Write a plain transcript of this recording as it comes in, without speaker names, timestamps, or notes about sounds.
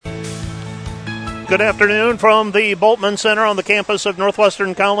Good afternoon from the Bultman Center on the campus of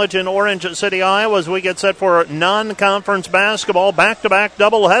Northwestern College in Orange City, Iowa, as we get set for non-conference basketball, back-to-back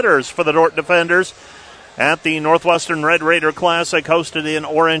doubleheaders for the Dordt Defenders at the Northwestern Red Raider Classic hosted in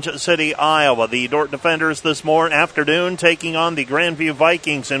Orange City, Iowa. The Dordt Defenders this afternoon taking on the Grandview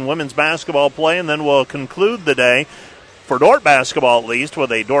Vikings in women's basketball play, and then we'll conclude the day, for Dordt basketball at least,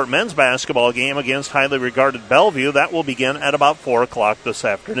 with a Dordt men's basketball game against highly regarded Bellevue. That will begin at about 4 o'clock this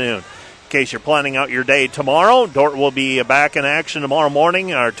afternoon. In case you're planning out your day tomorrow, Dordt will be back in action tomorrow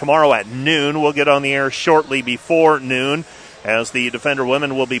morning, or tomorrow at noon. We'll get on the air shortly before noon, as the Defender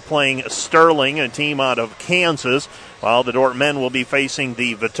women will be playing Sterling, a team out of Kansas, while the Dordt men will be facing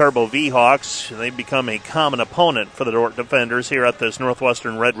the Viterbo V-Hawks. They've become a common opponent for the Dordt Defenders here at this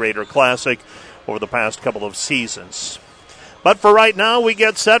Northwestern Red Raider Classic over the past couple of seasons. But for right now, we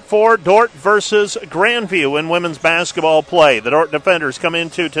get set for Dordt versus Grandview in women's basketball play. The Dordt Defenders come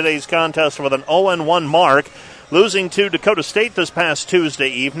into today's contest with an 0-1 mark, losing to Dakota State this past Tuesday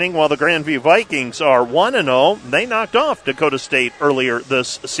evening, while the Grandview Vikings are 1-0. They knocked off Dakota State earlier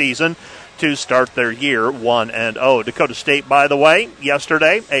this season to start their year 1-0. Dakota State, by the way,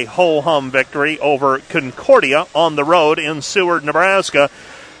 yesterday, a ho-hum victory over Concordia on the road in Seward, Nebraska.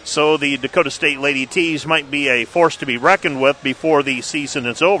 So the Dakota State Lady T's might be a force to be reckoned with before the season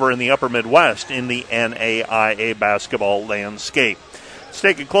is over in the upper Midwest in the NAIA basketball landscape. Let's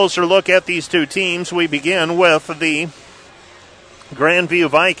take a closer look at these two teams. We begin with the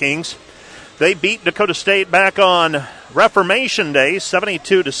Grandview Vikings. They beat Dakota State back on Reformation Day,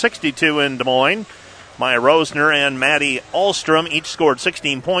 72-62 in Des Moines. Maya Rosner and Maddie Ahlstrom each scored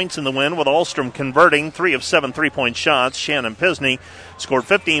 16 points in the win, with Ahlstrom converting 3 of 7 3-point shots. Shannon Pisney scored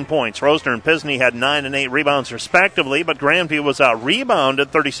 15 points. Rosner and Pisney had 9 and 8 rebounds respectively, but Grandview was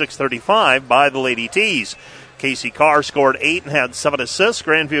out-rebounded 36-35 by the Lady T's. Casey Carr scored 8 and had 7 assists.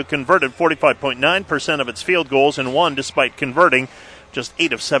 Grandview converted 45.9% of its field goals and won despite converting just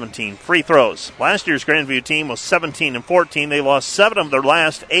 8 of 17 free throws. Last year's Grandview team was 17-14. They lost 7 of their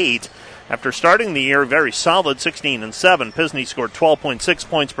last 8. After starting the year very solid, 16-7, Pisney scored 12.6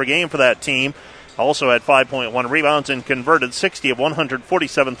 points per game for that team. Also had 5.1 rebounds and converted 60 of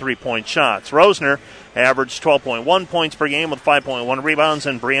 147 three-point shots. Rosner averaged 12.1 points per game with 5.1 rebounds,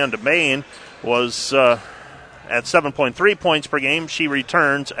 and Brianda Bain was at 7.3 points per game. She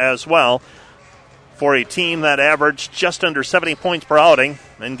returns as well for a team that averaged just under 70 points per outing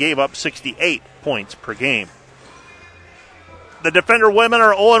and gave up 68 points per game. The Defender women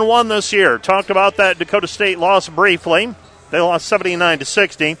are 0-1 this year. Talked about that Dakota State loss briefly. They lost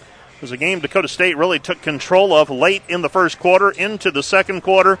 79-60. It was a game Dakota State really took control of late in the first quarter into the second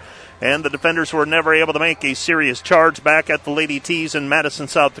quarter, and the Defenders were never able to make a serious charge back at the Lady T's in Madison,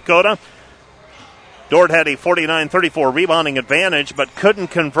 South Dakota. Dordt had a 49-34 rebounding advantage, but couldn't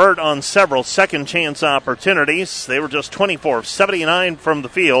convert on several second-chance opportunities. They were just 24 of 79 from the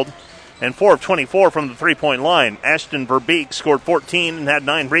field and 4 of 24 from the three-point line. Ashton Verbeek scored 14 and had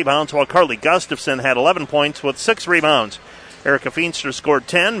 9 rebounds, while Carly Gustafson had 11 points with 6 rebounds. Erica Feenstra scored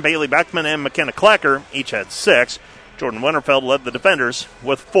 10. Bailey Beckman and McKenna Klecker each had 6. Jordan Winterfeld led the Defenders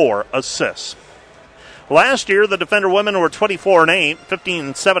with 4 assists. Last year, the Defender women were 24-8,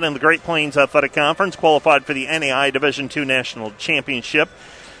 15-7 in the Great Plains Athletic Conference, qualified for the NAI Division II National Championship.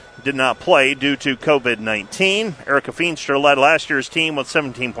 Did not play due to COVID-19. Erica Feenstra led last year's team with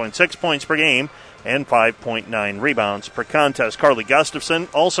 17.6 points per game and 5.9 rebounds per contest. Carly Gustafson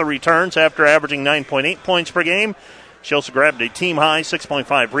also returns after averaging 9.8 points per game. She also grabbed a team-high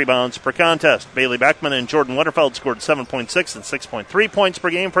 6.5 rebounds per contest. Bailey Beckman and Jordan Winterfeld scored 7.6 and 6.3 points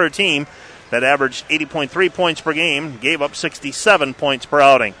per game for a team that averaged 80.3 points per game, gave up 67 points per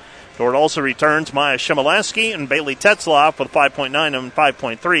outing. Dordt also returns Maya Shimalaski and Bailey Tetzloff with 5.9 and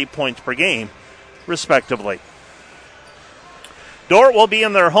 5.3 points per game, respectively. Dordt will be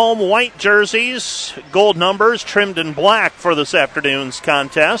in their home white jerseys, gold numbers trimmed in black for this afternoon's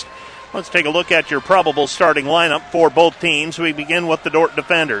contest. Let's take a look at your probable starting lineup for both teams. We begin with the Dordt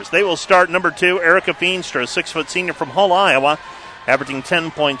Defenders. They will start number 2, Erica Feenstra, 6-foot senior from Hull, Iowa, averaging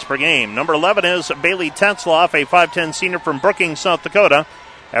 10 points per game. Number 11 is Bailey Tetzloff, a 5'10 senior from Brookings, South Dakota,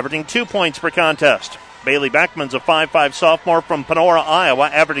 averaging 2 points per contest. Bailey Beckman's a 5'5 sophomore from Panora, Iowa,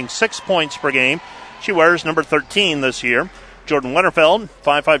 averaging 6 points per game. She wears number 13 this year. Jordan Winterfeld,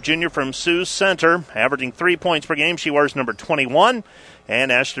 5'5 junior from Sioux Center, averaging 3 points per game. She wears number 21.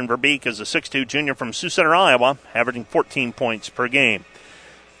 And Ashton Verbeek is a 6'2 junior from Sioux Center, Iowa, averaging 14 points per game.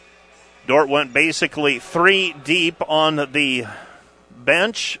 Dordt went basically 3 deep on the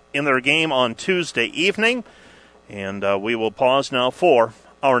bench in their game on Tuesday evening. And we will pause now for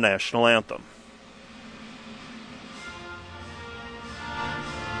our national anthem.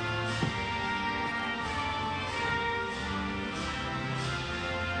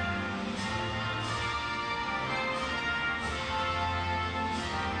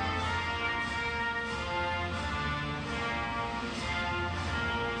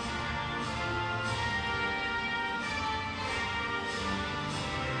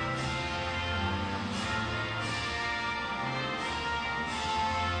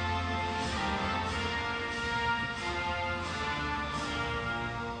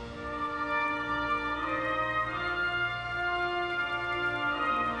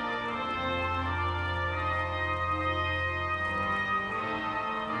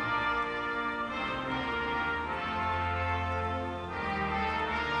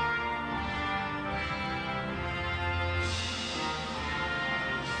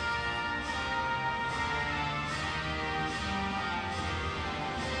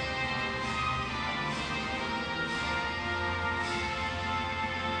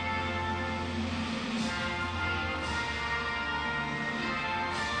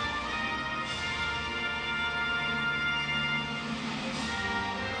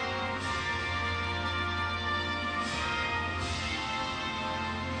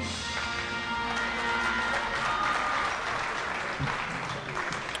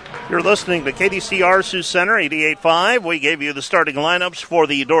 You're listening to KDCR Sioux Center, 88.5. We gave you the starting lineups for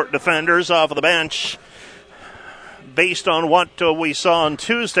the Dordt defenders off of the bench. Based on what we saw on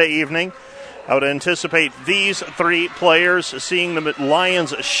Tuesday evening, I would anticipate these three players seeing the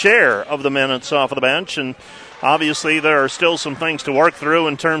Lions' share of the minutes off of the bench. And obviously there are still some things to work through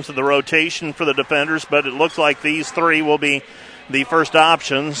in terms of the rotation for the defenders, but it looks like these three will be the first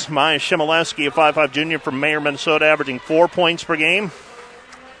options. Maya Shimoleski, a 5'5 junior from Mayer, Minnesota, averaging 4 points per game.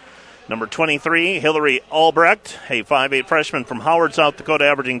 Number 23, Hillary Albrecht, a 5'8 freshman from Howard, South Dakota,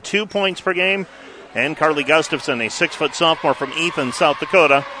 averaging 2 points per game. And Carly Gustafson, a 6' sophomore from Ethan, South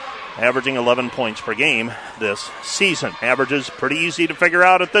Dakota, averaging 11 points per game this season. Averages pretty easy to figure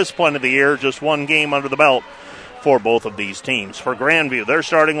out at this point of the year, just one game under the belt for both of these teams. For Grandview, their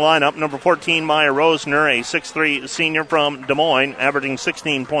starting lineup, number 14, Maya Rosner, a 6'3 senior from Des Moines, averaging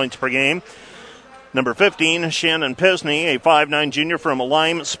 16 points per game. Number 15, Shannon Pisney, a 5'9 junior from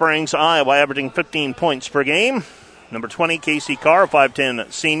Lime Springs, Iowa, averaging 15 points per game. Number 20, Casey Carr, a 5'10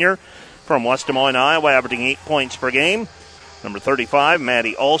 senior from West Des Moines, Iowa, averaging 8 points per game. Number 35,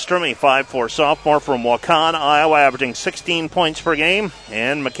 Maddie Ahlstrom, a 5'4 sophomore from Waukon, Iowa, averaging 16 points per game.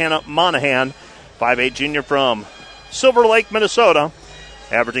 And McKenna Monahan, 5'8 junior from Silver Lake, Minnesota,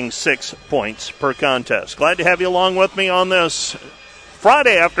 averaging 6 points per contest. Glad to have you along with me on this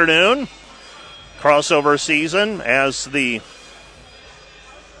Friday afternoon. Crossover season, as the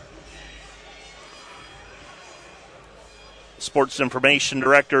sports information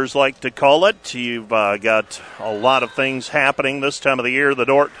directors like to call it. You've got a lot of things happening this time of the year. The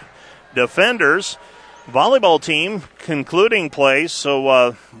Dordt defenders volleyball team concluding play,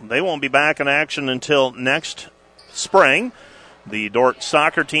 so they won't be back in action until next spring. The Dordt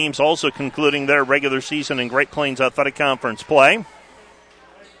soccer team's also concluding their regular season in Great Plains Athletic Conference play.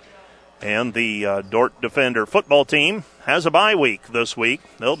 And the Dordt Defender football team has a bye week this week.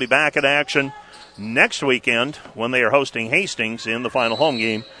 They'll be back in action next weekend when they are hosting Hastings in the final home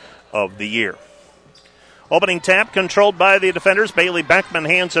game of the year. Opening tap controlled by the defenders. Bailey Beckman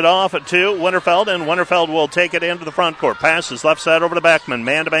hands it off to Winterfeld, and Winterfeld will take it into the front court. Passes left side over to Beckman.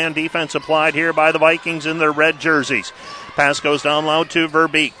 Man-to-man defense applied here by the Vikings in their red jerseys. Pass goes down low to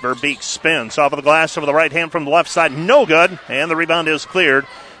Verbeek. Verbeek spins off of the glass over the right hand from the left side. No good, and the rebound is cleared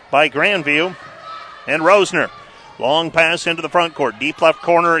by Grandview and Rosner. Long pass into the front court. Deep left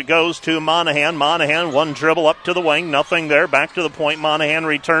corner it goes to Monahan. Monahan, one dribble up to the wing. Nothing there. Back to the point. Monahan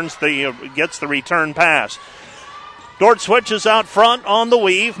gets the return pass. Dordt switches out front on the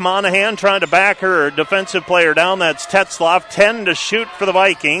weave. Monahan trying to back her defensive player down. That's Tetzloff. 10 to shoot for the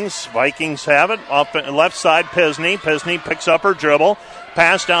Vikings. Vikings have it. Off left side, Pisney. Pisney picks up her dribble.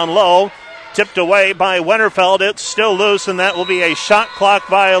 Pass down low. Tipped away by Winterfeld. It's still loose, and that will be a shot clock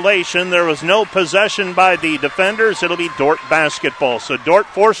violation. There was no possession by the defenders. It'll be Dordt basketball. So Dordt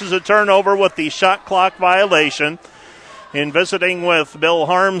forces a turnover with the shot clock violation. In visiting with Bill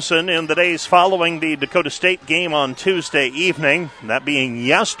Harmson in the days following the Dakota State game on Tuesday evening, that being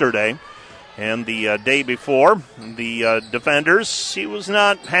yesterday, and the day before, the defenders, he was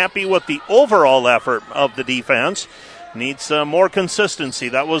not happy with the overall effort of the defense. Needs more consistency.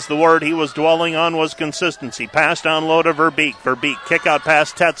 That was the word he was dwelling on, was consistency. Pass down low to Verbeek. Verbeek, kick out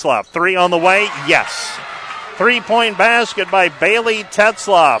pass Tetzloff. 3 on the way, yes. 3-point basket by Bailey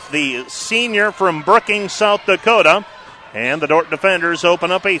Tetzloff, the senior from Brookings, South Dakota. And the Dordt defenders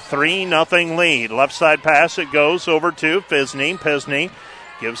open up a 3-0 lead. Left side pass, it goes over to Pisney. Pisney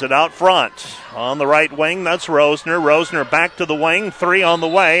gives it out front. On the right wing, that's Rosner. Rosner back to the wing. 3 on the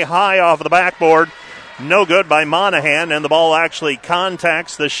way, high off of the backboard. No good by Monahan, and the ball actually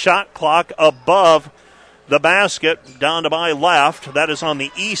contacts the shot clock above the basket down to my left. That is on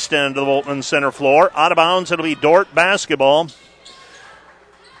the east end of the Voltman Center floor. Out of bounds, it'll be Dordt basketball.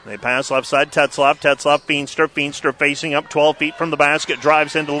 They pass left side, Tetzloff. Tetzloff, Feenstra. Feenstra facing up 12 feet from the basket,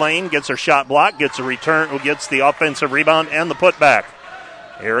 drives into lane, gets her shot blocked, gets a return, gets the offensive rebound and the putback.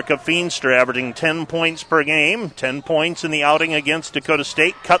 Erica Feenstra averaging 10 points per game. 10 points in the outing against Dakota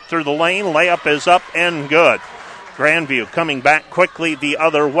State. Cut through the lane. Layup is up and good. Grandview coming back quickly the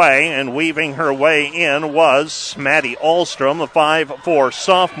other way, and weaving her way in was Maddie Ahlstrom, the 5'4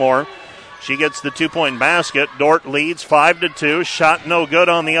 sophomore. She gets the 2-point basket. Dordt leads 5-2. Shot no good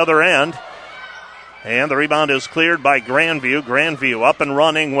on the other end. And the rebound is cleared by Grandview. Grandview up and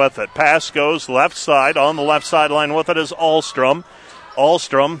running with it. Pass goes left side. On the left sideline with it is Ahlstrom.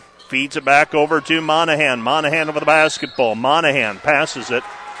 Ahlstrom feeds it back over to Monahan. Monahan over the basketball. Monahan passes it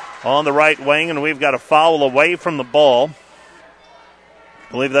on the right wing, and we've got a foul away from the ball.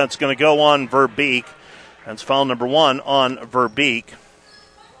 I believe that's going to go on Verbeek. That's foul number 1 on Verbeek.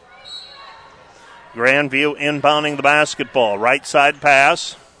 Grandview inbounding the basketball. Right side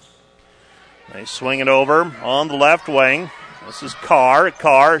pass. They swing it over on the left wing. This is Carr.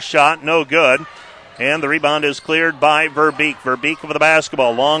 Carr, shot no good. And the rebound is cleared by Verbeek. Verbeek with the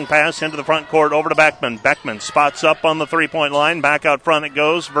basketball. Long pass into the front court over to Beckman. Beckman spots up on the three-point line. Back out front it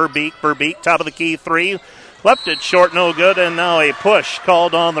goes. Verbeek, top of the key three. Left it short, no good. And now a push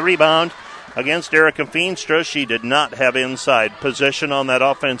called on the rebound against Erica Feenstra. She did not have inside position on that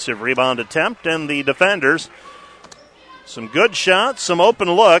offensive rebound attempt. And the defenders, some good shots, some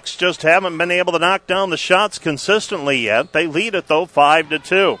open looks, just haven't been able to knock down the shots consistently yet. They lead it, though,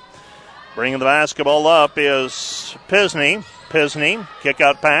 5-2. Bringing the basketball up is Pisney. Pisney,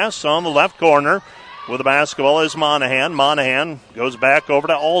 kick-out pass on the left corner. With the basketball is Monahan. Monahan goes back over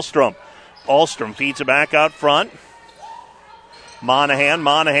to Ahlstrom. Ahlstrom feeds it back out front.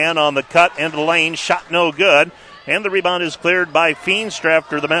 Monahan on the cut into the lane. Shot no good. And the rebound is cleared by Feenstra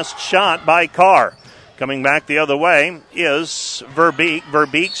after the missed shot by Carr. Coming back the other way is Verbeek.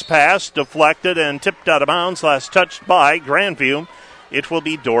 Verbeek's pass deflected and tipped out of bounds. Last touched by Grandview. It will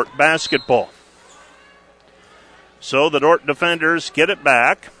be Dordt basketball. So the Dordt defenders get it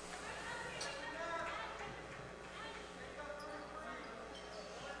back.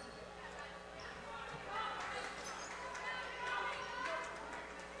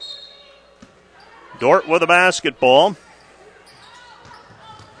 Dordt with the basketball.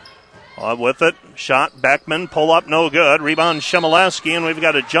 With it, shot Beckman, pull up no good. Rebound Shemileski, and we've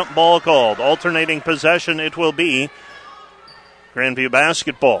got a jump ball called. Alternating possession, it will be Grandview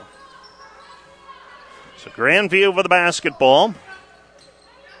basketball. So Grandview with the basketball.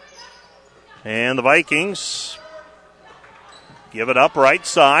 And the Vikings give it up right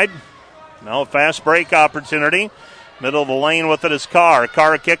side. Now a fast break opportunity. Middle of the lane with it is Carr.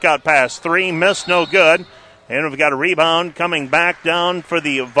 Carr, a kick-out pass. Three, missed, no good. And we've got a rebound coming back down for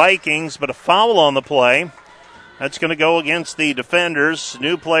the Vikings, but a foul on the play. That's going to go against the defenders.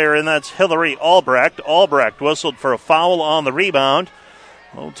 New player in that's Hillary Albrecht. Albrecht whistled for a foul on the rebound.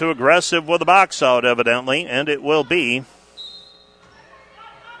 A little too aggressive with the box out, evidently, and it will be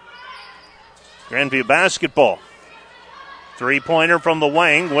Grandview basketball. Three-pointer from the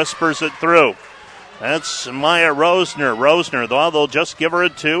wing, whispers it through. That's Maya Rosner. Rosner, though, they'll just give her a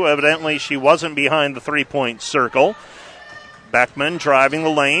two. Evidently, she wasn't behind the three-point circle. Beckman driving the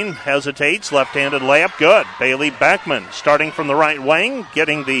lane, hesitates, left-handed layup, good. Bailey Beckman starting from the right wing,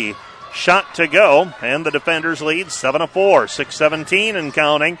 getting the shot to go, and the defenders lead 7-4, 6:17 and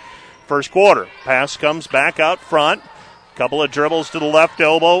counting. First quarter. Pass comes back out front. Couple of dribbles to the left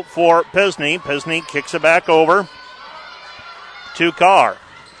elbow for Pisney. Pisney kicks it back over to Carr.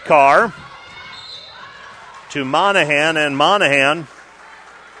 Carr to Monahan, and Monahan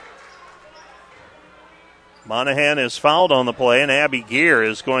is fouled on the play, and Abby Gear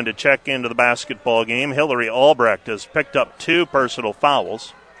is going to check into the basketball game. Hillary Albrecht has picked up 2 personal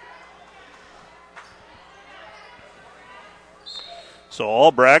fouls. So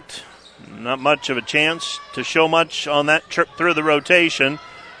Albrecht, not much of a chance to show much on that trip through the rotation.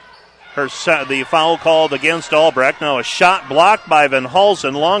 The foul called against Albrecht. Now a shot blocked by Van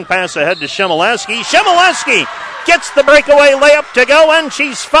Hulsen. Long pass ahead to Shemileski. Shemileski gets the breakaway layup to go, and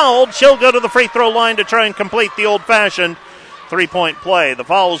she's fouled. She'll go to the free throw line to try and complete the old-fashioned three-point play. The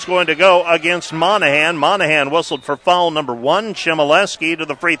foul is going to go against Monahan. Monahan whistled for foul number 1. Shemileski to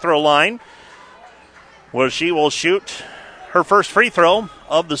the free throw line, where she will shoot her first free throw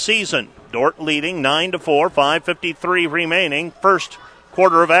of the season. Dordt leading 9-4, 5:53 remaining. First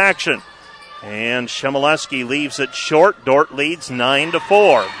quarter of action. And Shemileski leaves it short. Dordt leads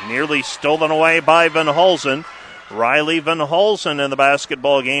 9-4. Nearly stolen away by Van Hulsen. Riley Van Hulsen in the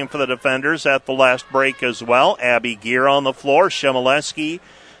basketball game for the defenders at the last break as well. Abby Gear on the floor. Shemileski,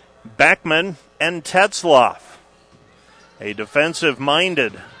 Beckman, and Tetzloff. A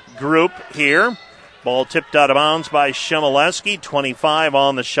defensive-minded group here. Ball tipped out of bounds by Shemileski. 25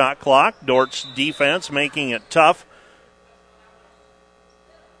 on the shot clock. Dordt's defense making it tough.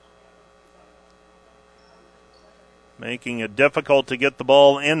 Making it difficult to get the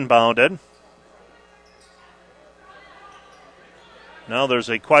ball inbounded. Now there's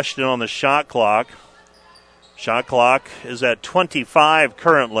a question on the shot clock. Shot clock is at 25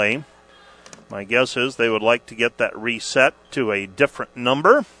 currently. My guess is they would like to get that reset to a different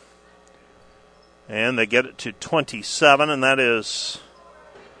number. And they get it to 27, and that is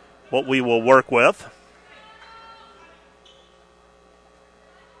what we will work with.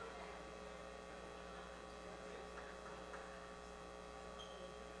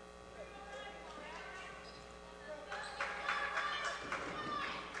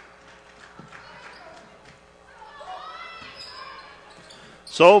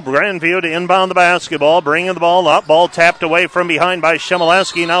 So Grandview to inbound the basketball, bringing the ball up. Ball tapped away from behind by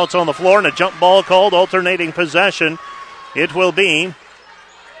Shemileski. Now it's on the floor, and a jump ball called, alternating possession. It will be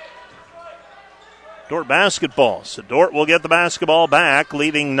Dordt basketball. So Dordt will get the basketball back,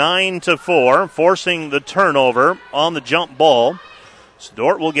 leading 9-4, forcing the turnover on the jump ball. So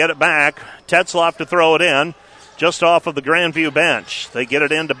Dordt will get it back. Tetzloff to throw it in, just off of the Grandview bench. They get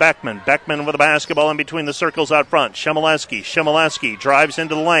it into Beckman. Beckman with the basketball in between the circles out front. Shemileski drives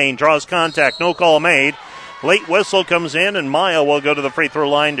into the lane, draws contact, no call made. Late whistle comes in, and Maya will go to the free throw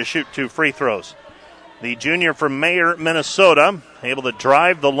line to shoot 2 free throws. The junior from Mayer, Minnesota, able to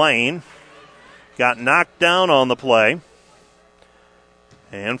drive the lane. Got knocked down on the play.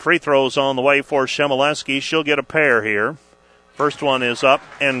 And free throws on the way for Shemileski. She'll get a pair here. First one is up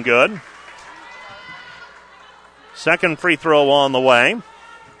and good. Second free throw on the way.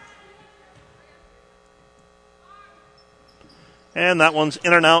 And that one's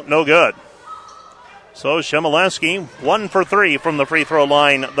in and out, no good. So Shemileski, 1 for 3 from the free throw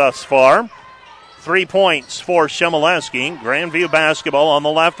line thus far. 3 points for Shemileski. Grandview basketball on the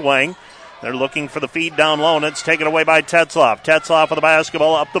left wing. They're looking for the feed down low, and it's taken away by Tetzloff. Tetzloff with the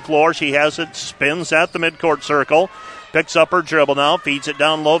basketball up the floor. She has it, spins at the midcourt circle. Picks up her dribble now, feeds it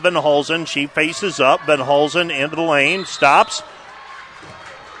down low. Van Holzen, she faces up. Van Holzen into the lane, stops.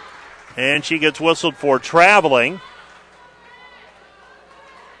 And she gets whistled for traveling.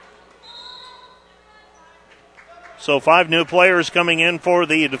 So 5 new players coming in for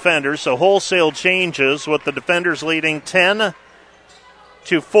the defenders. So wholesale changes with the defenders leading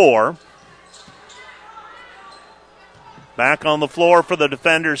 10-4. Back on the floor for the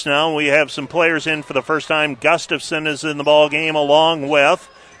defenders now. We have some players in for the first time. Gustafson is in the ball game along with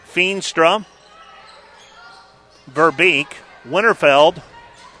Feenstra, Verbeek, Winterfeld,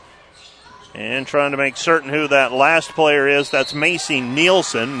 and trying to make certain who that last player is. That's Macy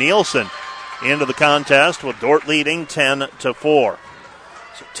Nielsen. Nielsen into the contest with Dordt leading 10-4. So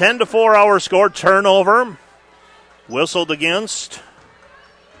 10-4 our score. Turnover whistled against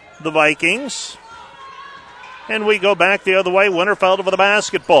the Vikings. And we go back the other way. Winterfeld over the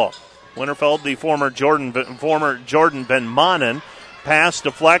basketball. Winterfeld, the former Jordan Ben Mannen. Pass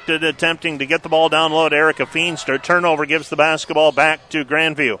deflected, attempting to get the ball down low to Erica Feenstra. Turnover gives the basketball back to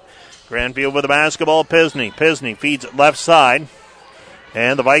Grandview. Grandview with the basketball, Pisney. Pisney feeds it left side.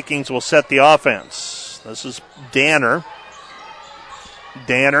 And the Vikings will set the offense. This is Danner.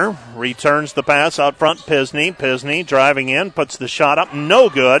 Danner returns the pass out front. Pisney. Pisney driving in, puts the shot up. No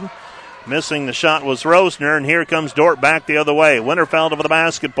good. Missing the shot was Rosner, and here comes Dordt back the other way. Winterfeld over the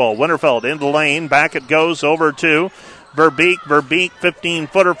basketball. Winterfeld into the lane. Back it goes over to Verbeek. Verbeek,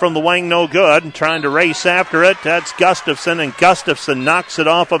 15-footer from the wing, no good. Trying to race after it. That's Gustafson, and Gustafson knocks it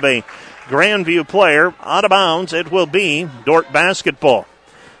off of a Grandview player. Out of bounds, it will be Dordt basketball.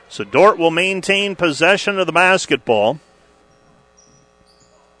 So Dordt will maintain possession of the basketball.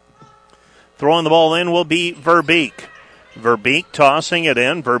 Throwing the ball in will be Verbeek. Verbeek tossing it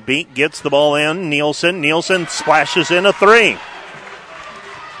in. Verbeek gets the ball in. Nielsen splashes in a 3.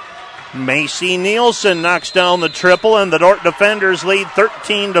 Macy Nielsen knocks down the triple, and the Dordt defenders lead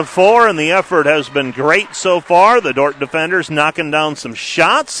 13-4, and the effort has been great so far. The Dordt defenders knocking down some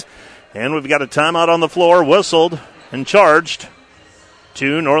shots, and we've got a timeout on the floor, whistled and charged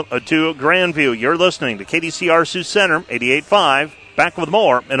to Grandview. You're listening to KDCR Sioux Center, 88.5. Back with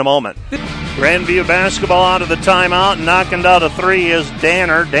more in a moment. Grandview basketball out of the timeout. Knocking down a 3 is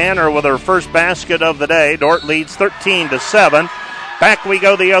Danner. Danner with her first basket of the day. Dordt leads 13-7. Back we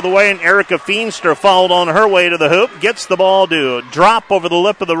go the other way, and Erica Feenstra fouled on her way to the hoop. Gets the ball to drop over the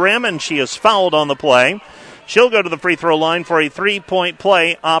lip of the rim, and she is fouled on the play. She'll go to the free throw line for a 3-point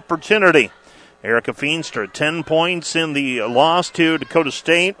play opportunity. Erica Feenstra, 10 points in the loss to Dakota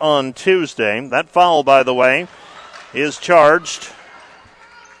State on Tuesday. That foul, by the way, is charged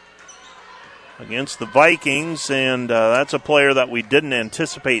against the Vikings, and that's a player that we didn't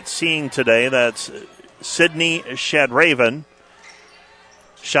anticipate seeing today. That's Sydney Shadravan.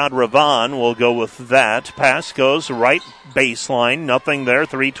 Shadravan will go with that. Pass goes right baseline. Nothing there.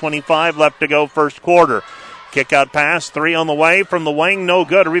 3:25 left to go first quarter. Kick out pass. 3 on the way from the wing. No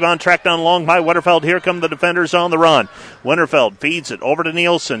good. A rebound tracked down long by Winterfeld. Here come the defenders on the run. Winterfeld feeds it over to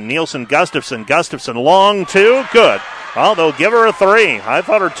Nielsen. Gustafson. Gustafson long 2. Good. Well, they'll give her a 3. I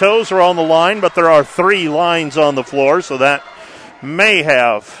thought her toes were on the line, but there are 3 lines on the floor, so that may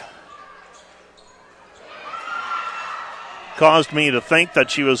have caused me to think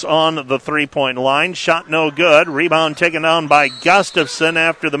that she was on the 3-point line. Shot no good. Rebound taken down by Gustafson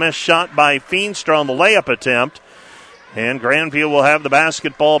after the missed shot by Feenstra on the layup attempt. And Grandview will have the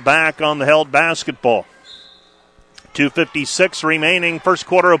basketball back on the held basketball. 2:56 remaining, first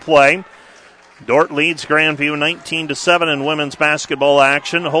quarter of play. Dordt leads Grandview 19-7 in women's basketball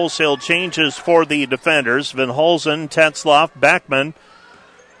action. Wholesale changes for the defenders. Van Holzen, Tetzloff, Beckman,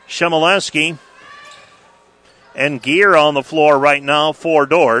 Shemileski, and Gear on the floor right now for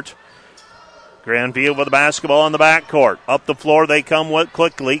Dordt. Grandview with the basketball in the backcourt. Up the floor they come with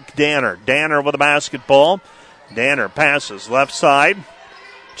quickly. Danner with the basketball. Danner passes left side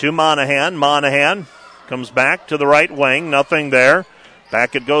to Monahan. Monahan comes back to the right wing. Nothing there.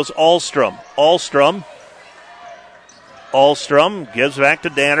 Back it goes Ahlstrom. Ahlstrom gives back to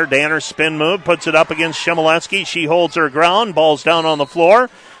Danner. Danner spin move, puts it up against Shemileski. She holds her ground. Ball's down on the floor.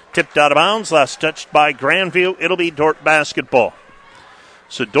 Tipped out of bounds. Last touched by Grandview. It'll be Dordt basketball.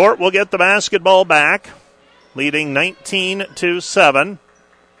 So Dordt will get the basketball back, leading 19-7.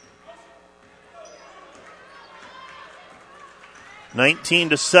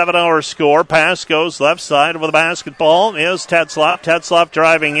 19-7 our score. Pass goes left side with the basketball is Tetzloff. Tetzloff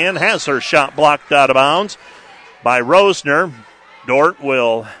driving in, has her shot blocked out of bounds by Rosner. Dordt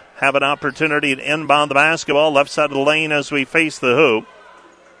will have an opportunity to inbound the basketball left side of the lane as we face the hoop.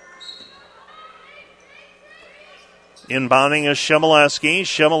 Inbounding is Shemileski.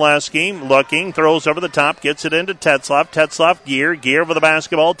 Shemileski looking, throws over the top, gets it into Tetzloff. Tetzloff, Gear with the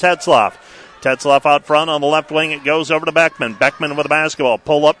basketball. Tetzloff out front on the left wing. It goes over to Beckman. Beckman with the basketball.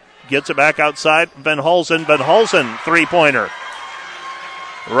 Pull up, gets it back outside. Van Holzen, three-pointer.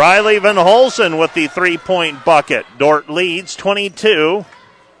 Riley Van Holzen with the three-point bucket. Dordt leads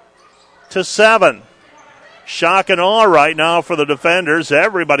 22-7. Shock and awe right now for the defenders.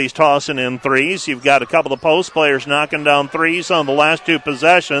 Everybody's tossing in threes. You've got a couple of post players knocking down threes on the last two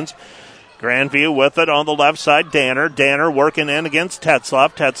possessions. Grandview with it on the left side. Danner working in against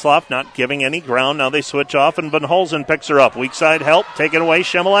Tetzloff. Tetzloff not giving any ground. Now they switch off, and Van Holzen picks her up. Weak side help, taken away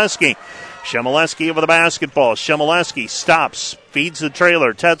Shemileski. Shemileski over the basketball. Shemileski stops, feeds the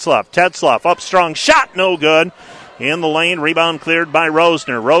trailer. Tetzloff up strong. Shot no good. In the lane, rebound cleared by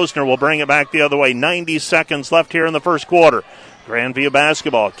Rosner. Rosner will bring it back the other way. 90 seconds left here in the first quarter. Grandview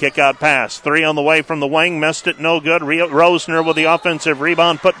basketball, kick out pass. Three on the way from the wing, missed it, no good. Rosner with the offensive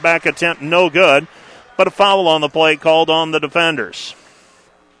rebound, put back attempt, no good. But a foul on the play called on the defenders.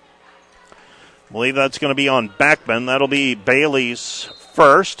 I believe that's going to be on Beckman. That'll be Bailey's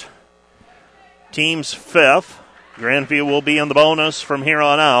first. Team's fifth. Grandview will be in the bonus from here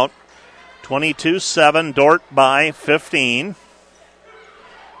on out. 22-7, Dordt by 15.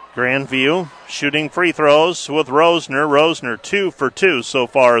 Grandview shooting free throws with Rosner. Rosner 2 for 2 so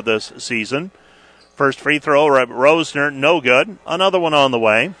far this season. First free throw, Rosner, no good. Another one on the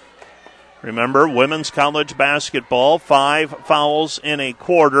way. Remember, women's college basketball, 5 fouls in a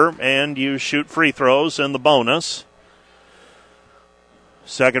quarter, and you shoot free throws in the bonus.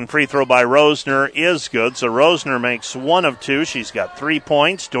 Second free throw by Rosner is good, so Rosner makes 1 of 2. She's got 3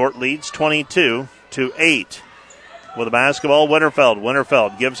 points. Dordt leads 22-8. With the basketball, Winterfeld.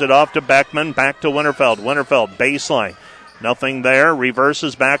 Winterfeld gives it off to Beckman. Back to Winterfeld. Winterfeld, baseline. Nothing there.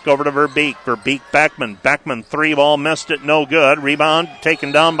 Reverses back over to Verbeek. Verbeek, Beckman. Beckman, 3-ball, missed it, no good. Rebound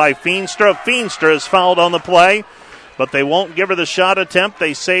taken down by Feenstra. Feenstra is fouled on the play, but they won't give her the shot attempt.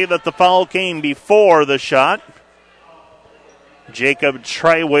 They say that the foul came before the shot. Jacob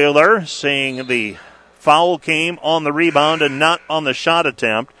Treweiler saying the foul came on the rebound and not on the shot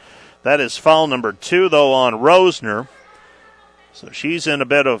attempt. That is foul number 2, though, on Rosner. So she's in a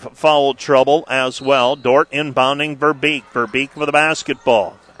bit of foul trouble as well. Dordt inbounding Verbeek. Verbeek with the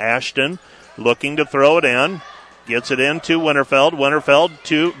basketball. Ashton looking to throw it in. Gets it into Winterfeld. Winterfeld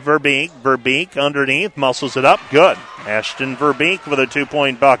to Verbeek. Verbeek underneath. Muscles it up. Good. Ashton Verbeek with a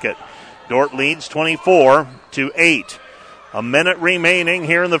 2-point bucket. Dordt leads 24-8. A minute remaining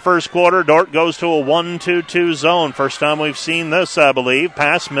here in the first quarter. Dordt goes to a 1-2-2 zone. First time we've seen this, I believe.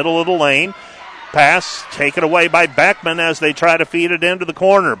 Pass middle of the lane. Pass taken away by Beckman as they try to feed it into the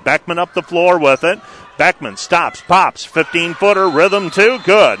corner. Beckman up the floor with it. Beckman stops, pops. 15-footer, rhythm 2,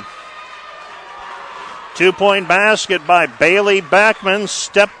 good. 2-point basket by Bailey Beckman.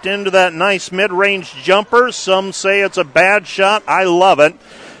 Stepped into that nice mid-range jumper. Some say it's a bad shot. I love it.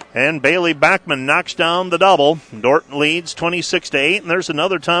 And Bailey Beckman knocks down the double. Dordt leads 26-8, and there's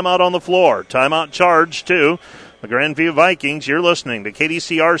another timeout on the floor. Timeout charge to the Grandview Vikings. You're listening to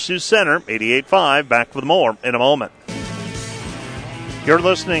KDCR Sioux Center, 88.5. Back with more in a moment. You're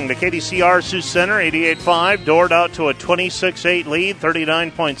listening to KDCR Sioux Center, 88.5. Dordt out to a 26-8 lead,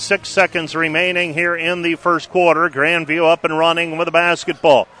 39.6 seconds remaining here in the first quarter. Grandview up and running with the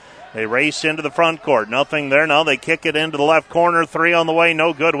basketball. They race into the front court. Nothing there. Now they kick it into the left corner. 3 on the way.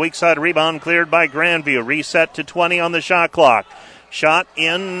 No good. Weak side rebound cleared by Grandview. Reset to 20 on the shot clock. Shot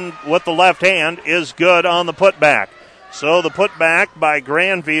in with the left hand is good on the putback. So the putback by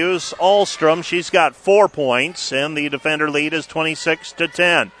Grandview's Ahlstrom. She's got 4 points, and the defender lead is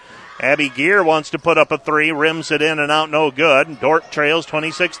 26-10. Abby Gear wants to put up a three, rims it in and out, no good. Dordt trails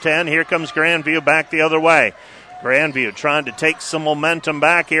 26-10. Here comes Grandview back the other way. Grandview trying to take some momentum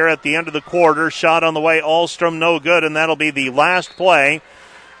back here at the end of the quarter. Shot on the way, Ahlstrom, no good, and that'll be the last play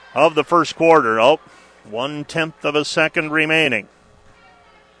of the first quarter. 1/10 of a second remaining.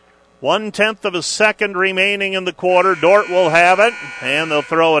 1/10 of a second remaining in the quarter. Dordt will have it, and they'll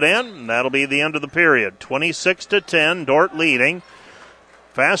throw it in, and that'll be the end of the period. 26-10, Dordt leading.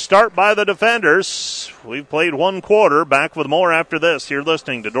 Fast start by the defenders. We've played one quarter. Back with more after this. You're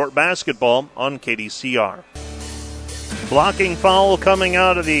listening to Dordt Basketball on KDCR. Blocking foul coming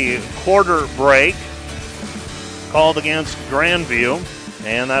out of the quarter break. Called against Grandview.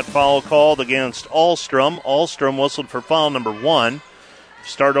 And that foul called against Ahlstrom. Ahlstrom whistled for foul number 1.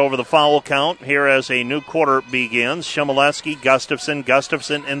 Start over the foul count here as a new quarter begins. Shimoleski,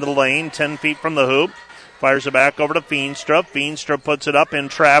 Gustafson into the lane, 10 feet from the hoop. Fires it back over to Feenstra. Feenstra puts it up in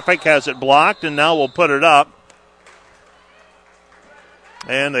traffic, has it blocked, and now will put it up.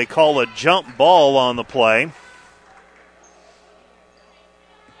 And they call a jump ball on the play.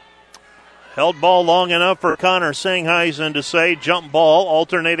 Held ball long enough for Connor Singheisen to say jump ball,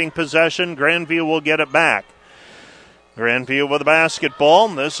 alternating possession. Grandview will get it back. Grandview with the basketball.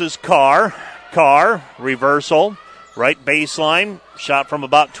 This is Carr. Carr, reversal. Right baseline. Shot from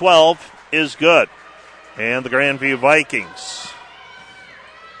about 12 is good. And the Grandview Vikings.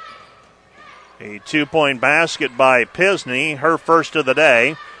 A 2-point basket by Pisney, her first of the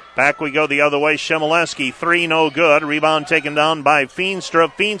day. Back we go the other way. Shimoleski, 3 no good. Rebound taken down by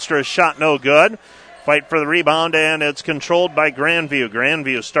Feenstra. Feenstra shot no good. Fight for the rebound, and it's controlled by Grandview.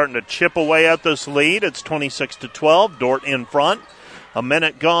 Grandview starting to chip away at this lead. It's 26-12. Dordt in front. A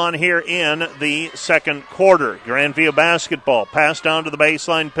minute gone here in the second quarter. Grandview basketball. Pass down to the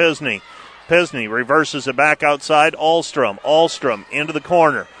baseline, Pisney. Pisney reverses it back outside. Ahlstrom. Ahlstrom into the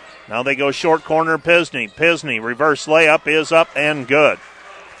corner. Now they go short corner. Pisney. Pisney reverse layup is up and good.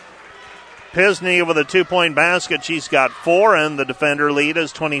 Pisney with a 2-point basket. She's got 4, and the defender lead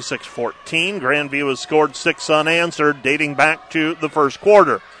is 26-14. Grandview has scored 6 unanswered, dating back to the first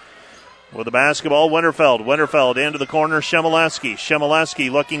quarter. With the basketball, Winterfeld. Winterfeld into the corner. Shimoleski. Shimoleski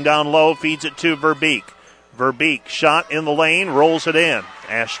looking down low, feeds it to Verbeek. Verbeek, shot in the lane, rolls it in.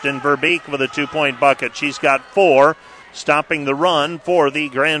 Ashton Verbeek with a 2-point bucket. She's got 4, stopping the run for the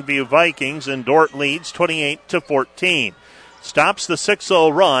Grandview Vikings, and Dordt leads 28-14. Stops the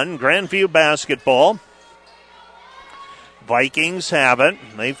 6-0 run. Grandview basketball. Vikings have it.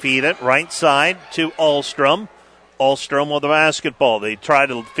 They feed it right side to Ahlstrom. Ahlstrom with the basketball. They try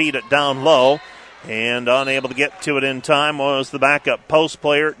to feed it down low, and unable to get to it in time was the backup post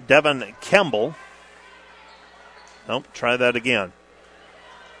player, Devin Kemble. Nope, try that again.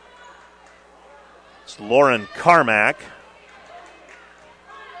 It's Lauren Carmack.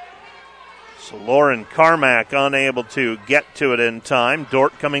 So Lauren Carmack unable to get to it in time.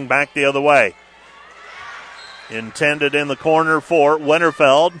 Dordt coming back the other way. Intended in the corner for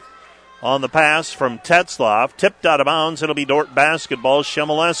Winterfeld. On the pass from Tetzlaff. Tipped out of bounds. It'll be Dordt basketball.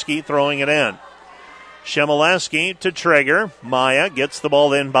 Shimoleski throwing it in. Shimoleski to Traeger. Maya gets the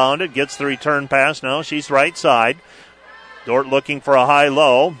ball inbounded. Gets the return pass now. She's right side. Dordt looking for a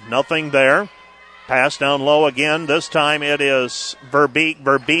high-low. Nothing there. Pass down low again. This time it is Verbeek.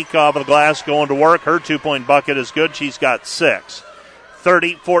 Verbeek off of the glass going to work. Her 2-point bucket is good. She's got 6.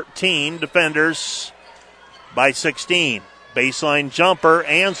 30-14. Defenders by 16. Baseline jumper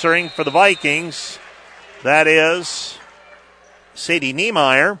answering for the Vikings. That is Sadie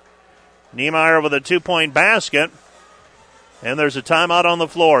Niemeyer. Niemeyer with a 2-point basket. And there's a timeout on the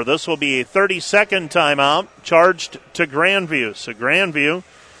floor. This will be a 30-second timeout charged to Grandview. So Grandview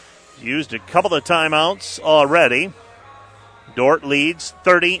used a couple of timeouts already. Dordt leads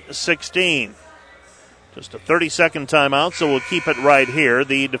 30-16. Just a 30-second timeout, so we'll keep it right here.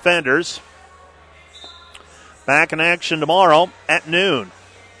 The defenders back in action tomorrow at noon.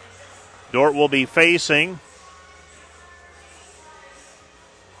 Dordt will be facing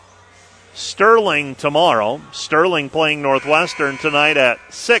Sterling tomorrow. Sterling playing Northwestern tonight at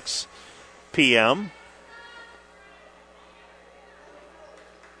 6 p.m.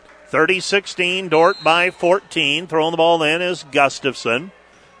 30-16, Dordt by 14. Throwing the ball in is Gustafson.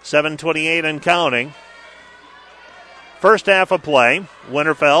 7:28 and counting. First half of play.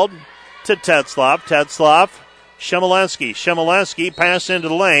 Winterfeld to Tetzlaff. Tetzlaff, Shimoleski. Shimoleski pass into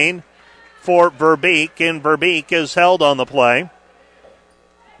the lane for Verbeek, and Verbeek is held on the play.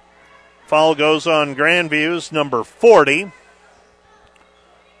 Foul goes on Grandview's number 40,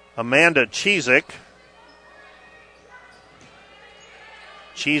 Amanda Chizik.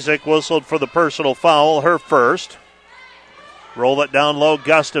 Chizik whistled for the personal foul, her first. Roll it down low,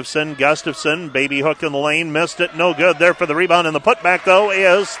 Gustafson. Gustafson, baby hook in the lane, missed it, no good there for the rebound. And the putback, though,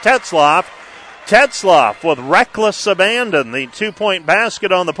 is Tetzloff. Tetzloff with reckless abandon. The 2-point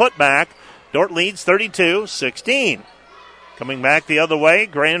basket on the putback. Dordt leads 32-16. Coming back the other way,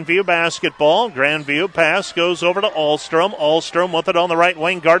 Grandview basketball. Grandview pass goes over to Ahlstrom. Ahlstrom with it on the right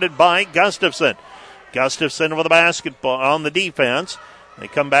wing, guarded by Gustafson. Gustafson with the basketball on the defense. They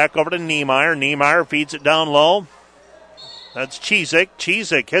come back over to Niemeyer. Niemeyer feeds it down low. That's Chizik.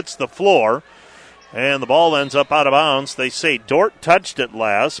 Chizik hits the floor, and the ball ends up out of bounds. They say Dordt touched it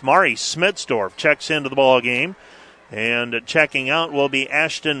last. Mari Smitsdorf checks into the ball game, and checking out will be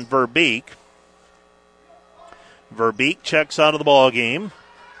Ashton Verbeek. Verbeek checks out of the ball game.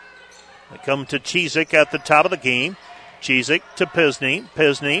 They come to Chizik at the top of the game. Chizik to Pisney.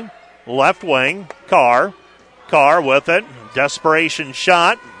 Pisney, left wing. Carr with it. Desperation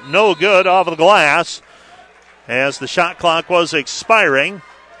shot. No good off of the glass as the shot clock was expiring.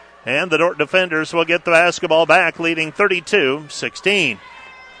 And the Dordt defenders will get the basketball back, leading 32-16.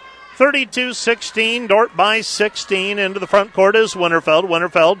 32-16, Dordt by 16. Into the front court is Winterfeld.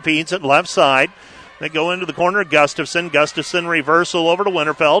 Winterfeld feeds it left side. They go into the corner, Gustafson. Gustafson reversal over to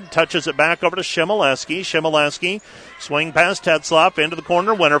Winterfeld. Touches it back over to Shimoleski. Shimoleski swing past Tetzloff into the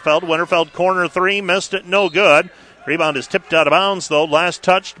corner, Winterfeld. Winterfeld corner three, missed it, no good. Rebound is tipped out of bounds, though. Last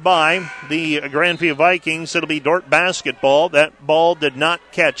touched by the Grandview Vikings. It'll be Dordt basketball. That ball did not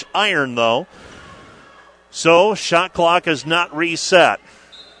catch iron, though. So, shot clock is not reset.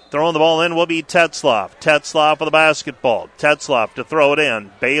 Throwing the ball in will be Tetzloff. Tetzloff with the basketball. Tetzloff to throw it in.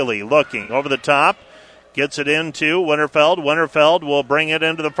 Bailey looking over the top. Gets it into Winterfeld. Winterfeld will bring it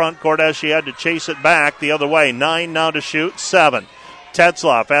into the front court as she had to chase it back the other way. 9 now to shoot, 7.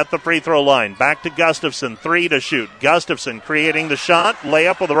 Tetzloff at the free throw line. Back to Gustafson, 3 to shoot. Gustafson creating the shot.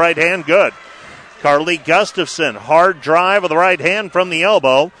 Layup with the right hand, good. Carly Gustafson, hard drive with the right hand from the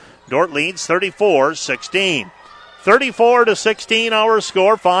elbow. Dordt leads 34-16. 34-16 our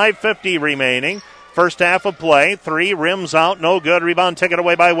score, 5:50 remaining. First half of play, 3 rims out, no good. Rebound taken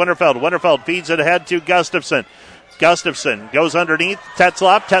away by Winterfeld. Winterfeld feeds it ahead to Gustafson. Gustafson goes underneath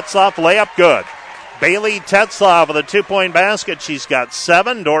Tetzloff. Tetzloff layup, good. Bailey Tetzloff with a 2-point basket. She's got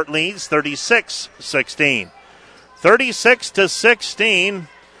 7. Dordt leads 36-16. 36-16.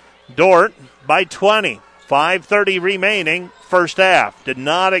 Dordt by 20. 5:30 remaining. First half. Did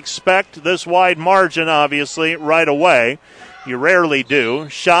not expect this wide margin, obviously, right away. You rarely do.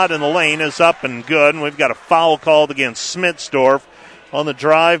 Shot in the lane is up and good. And we've got a foul called against Smitsdorf on the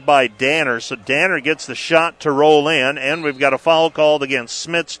drive by Danner. So Danner gets the shot to roll in, and we've got a foul called against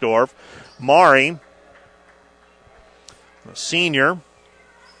Smitsdorf. Mari, a senior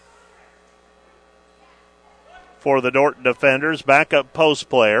for the Dordt defenders, backup post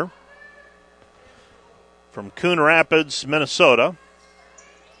player from Coon Rapids, Minnesota.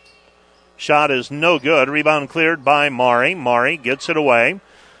 Shot is no good. Rebound cleared by Mari. Mari gets it away.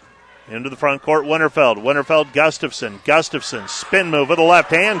 Into the front court, Winterfeld. Winterfeld, Gustafson. Gustafson, spin move with the left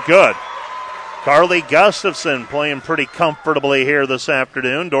hand. Good. Carly Gustafson playing pretty comfortably here this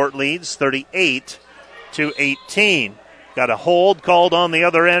afternoon. Dordt leads 38-18. Got a hold called on the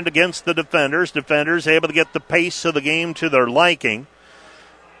other end against the defenders. Defenders able to get the pace of the game to their liking.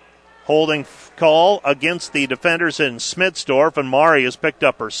 Holding call against the defenders in Smitsdorf, and Mari has picked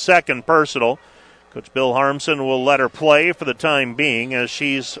up her second personal. Coach Bill Harmson will let her play for the time being as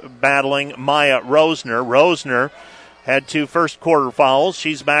she's battling Maya Rosner. Rosner had 2 first quarter fouls.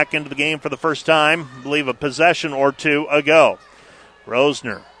 She's back into the game for the first time, I believe a possession or 2 ago.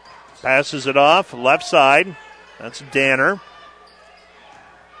 Rosner passes it off, left side. That's Danner.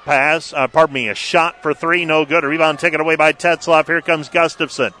 A shot for 3, no good. A rebound taken away by Tetzloff. Here comes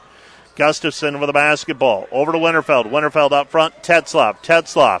Gustafson. Gustafson with the basketball. Over to Winterfeld. Winterfeld up front. Tetzloff.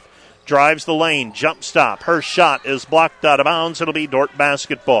 Tetzloff drives the lane. Jump stop. Her shot is blocked out of bounds. It'll be Dordt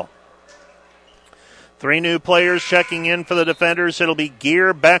basketball. 3 new players checking in for the defenders. It'll be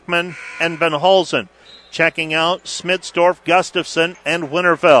Gear, Beckman, and Van Hulsen. Checking out Smitsdorf, Gustafson, and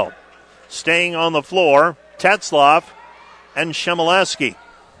Winterfeld. Staying on the floor, Tetzloff and Shimoleski.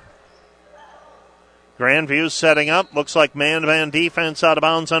 Grandview setting up. Looks like man-to-man defense out of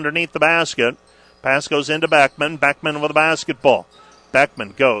bounds underneath the basket. Pass goes into Beckman. Beckman with the basketball.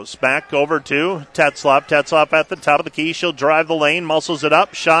 Beckman goes back over to Tetzloff. Tetzloff at the top of the key. She'll drive the lane, muscles it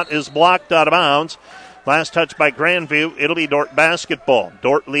up. Shot is blocked out of bounds. Last touch by Grandview. It'll be Dordt basketball.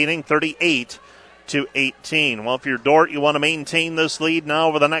 Dordt leading 38-18. Well, if you're Dordt, you want to maintain this lead now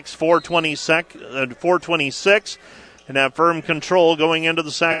over the next 4:26 and have firm control going into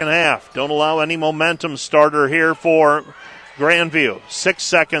the second half. Don't allow any momentum starter here for Grandview, 6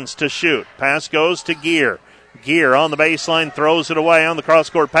 seconds to shoot. Pass goes to Gear. Gear on the baseline, throws it away on the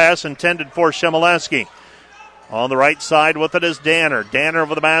cross-court pass intended for Shemileski. On the right side with it is Danner. Danner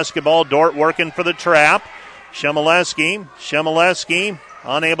with the basketball. Dort working for the trap. Shemileski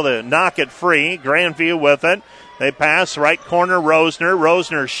unable to knock it free. Grandview with it. They pass right corner, Rosner.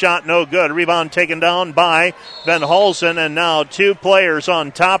 Rosner's shot no good. Rebound taken down by Van Hulsen, and now two players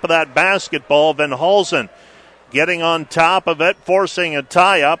on top of that basketball. Van Hulsen getting on top of it, forcing a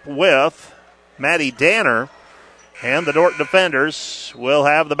tie-up with Maddie Danner. And the Dordt defenders will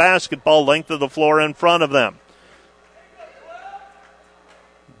have the basketball length of the floor in front of them.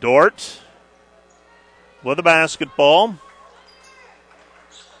 Dordt with the basketball,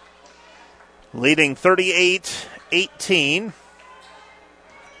 leading 38-18.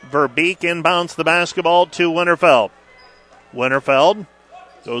 Verbeek inbounds the basketball to Winterfeld. Winterfeld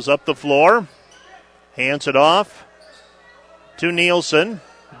goes up the floor, hands it off to Nielsen.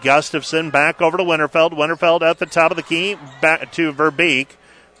 Gustafson back over to Winterfeld. Winterfeld at the top of the key, back to Verbeek.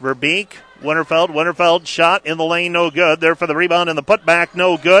 Verbeek, Winterfeld shot in the lane, no good. There for the rebound and the putback,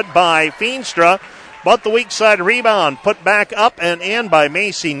 no good by Feenstra. But the weak side rebound put back up and in by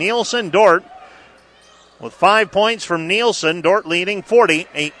Macy Nielsen. Dordt with 5 points from Nielsen. Dordt leading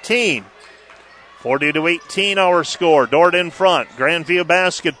 40-18. 40-18 our score. Dordt in front. Grandview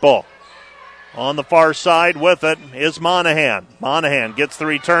basketball. On the far side with it is Monahan. Monahan gets the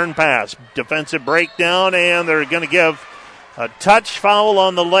return pass. Defensive breakdown, and they're going to give a touch foul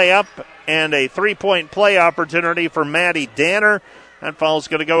on the layup and a three-point play opportunity for Maddie Danner. That foul's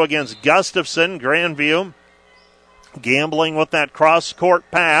going to go against Gustafson. Grandview gambling with that cross-court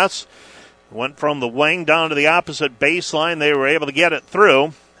pass. Went from the wing down to the opposite baseline. They were able to get it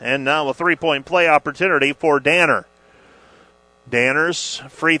through. And now a three-point play opportunity for Danner. Danner's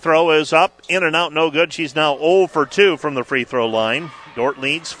free throw is up, in and out, no good. She's now 0 for 2 from the free throw line. Dordt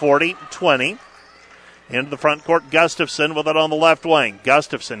leads 40-20. Into the front court, Gustafson with it on the left wing.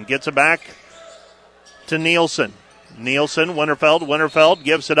 Gustafson gets it back to Nielsen. Winterfeld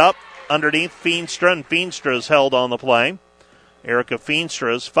gives it up underneath Feenstra, and Feenstra is held on the play. Erica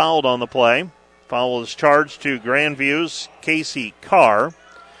Feenstra is fouled on the play. Foul is charged to Grandview's Casey Carr.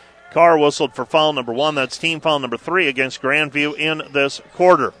 Carr whistled for foul number 1. That's team foul number 3 against Grandview in this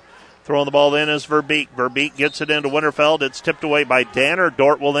quarter. Throwing the ball in is Verbeek. Verbeek gets it into Winterfeld. It's tipped away by Danner.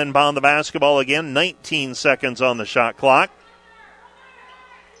 Dordt will inbound the basketball again. 19 seconds on the shot clock.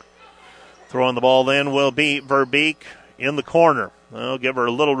 Throwing the ball in will be Verbeek in the corner. They'll give her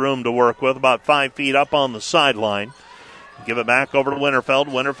a little room to work with, about 5 feet up on the sideline. Give it back over to Winterfeld.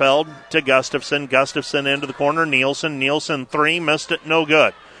 Winterfeld to Gustafson. Gustafson into the corner. Nielsen 3, missed it, no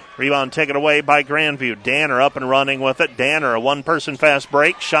good. Rebound taken away by Grandview. Danner up and running with it. Danner, a one-person fast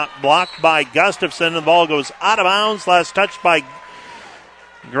break. Shot blocked by Gustafson. And the ball goes out of bounds. Last touch by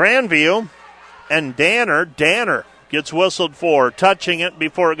Grandview. And Danner gets whistled for touching it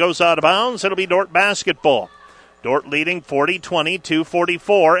before it goes out of bounds. It'll be Dordt basketball. Dordt leading 40-20,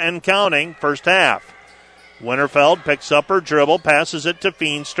 2:44 and counting first half. Winterfeld picks up her dribble, passes it to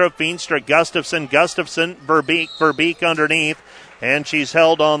Feenstra, Gustafson, Verbeek underneath. And she's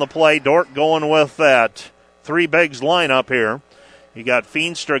held on the play. Dordt going with that three bigs lineup here. You got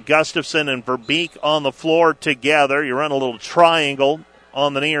Feenstra, Gustafson, and Verbeek on the floor together. You run a little triangle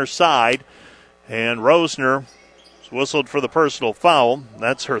on the near side. And Rosner whistled for the personal foul.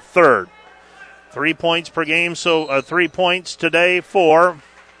 That's her third. 3 points per game, so 3 points today for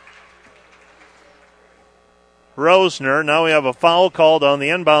Rosner. Now we have a foul called on the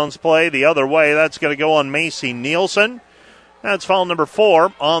inbounds play the other way. That's going to go on Macy Nielsen. That's foul number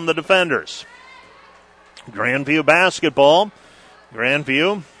 4 on the defenders. Grandview basketball.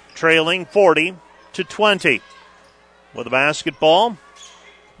 Grandview trailing 40-20. With the basketball,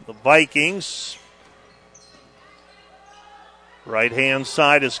 the Vikings. Right-hand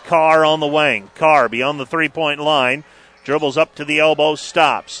side is Carr on the wing. Carr beyond the three-point line. Dribbles up to the elbow,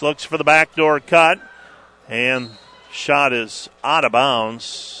 stops. Looks for the backdoor cut. And shot is out of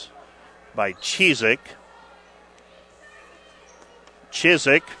bounds by Chizik.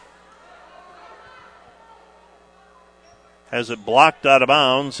 Chizik has it blocked out of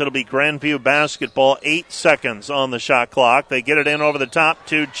bounds. It'll be Grandview basketball. 8 seconds on the shot clock. They get it in over the top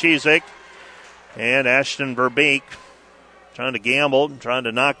to Chizik. And Ashton Verbeek trying to gamble, trying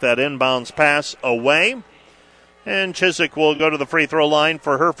to knock that inbounds pass away. And Chizik will go to the free throw line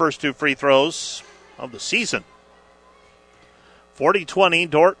for her first 2 free throws of the season. 40-20,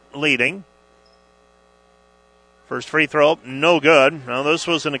 Dordt leading. First free throw, no good. Now this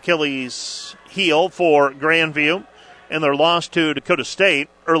was an Achilles heel for Grandview in their loss to Dakota State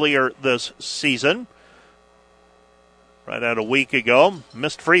earlier this season. right at a week ago.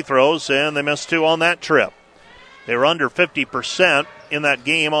 Missed free throws, and they missed 2 on that trip. They were under 50% in that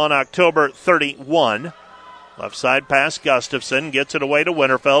game on October 31. Left side pass, Gustafson gets it away to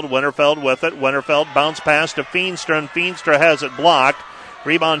Winterfeld. Winterfeld with it. Winterfeld bounce pass to Feenstra, and Feenstra has it blocked.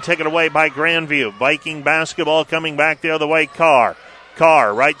 Rebound taken away by Grandview. Viking basketball coming back the other way. Carr,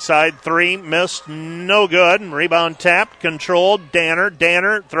 right side 3, missed, no good. Rebound tapped, controlled.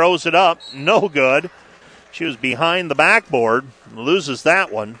 Danner throws it up, no good. She was behind the backboard, loses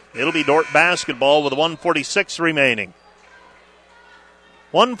that one. It'll be Dordt basketball with 1:46 remaining.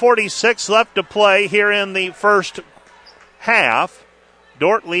 1:46 left to play here in the first half.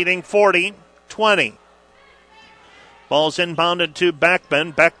 Dordt leading 40-20. Ball's inbounded to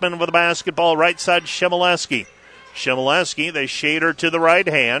Beckman. Beckman with the basketball, right side, Shimoleski. Shimoleski, they shade her to the right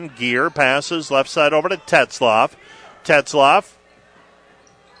hand. Gear passes left side over to Tetzloff. Tetzloff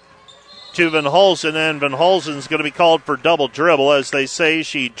to Van Holzen, and Van Holzen's going to be called for double dribble. As they say,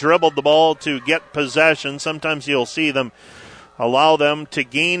 she dribbled the ball to get possession. Sometimes you'll see them allow them to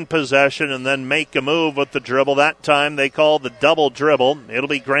gain possession and then make a move with the dribble. That time they call the double dribble. It'll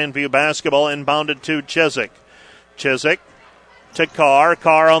be Grandview basketball, inbounded to Chiswick. Chiswick to Carr.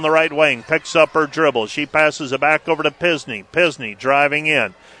 Carr on the right wing. Picks up her dribble. She passes it back over to Pisney. Pisney driving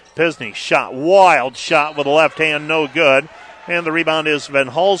in. Pisney shot. Wild shot with the left hand. No good. And the rebound is Van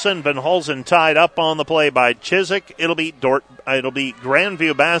Holzen. Van Holzen tied up on the play by Chiswick. It'll be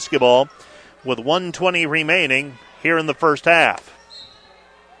Grandview basketball with 1:20 remaining here in the first half.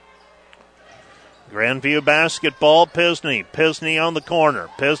 Grandview basketball, Pisney. Pisney on the corner.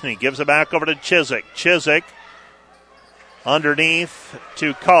 Pisney gives it back over to Chiswick. Chiswick underneath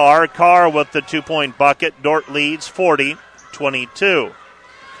to Carr. Carr with the 2-point bucket. Dordt leads 40-22.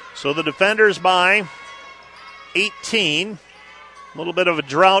 So the defenders by 18. A little bit of a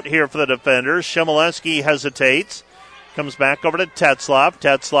drought here for the defenders. Shimoleski hesitates. Comes back over to Tetzloff.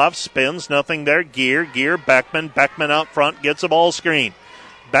 Tetzloff spins. Nothing there. Gear. Beckman. Beckman out front. Gets a ball screen.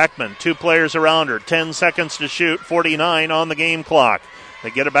 Beckman. 2 players around her. 10 seconds to shoot. 49 on the game clock. They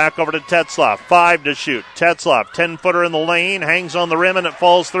get it back over to Tetzloff. 5 to shoot. Tetzloff, 10-footer in the lane. Hangs on the rim and it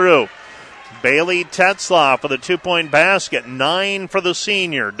falls through. Bailey Tetzloff with a 2-point basket. 9 for the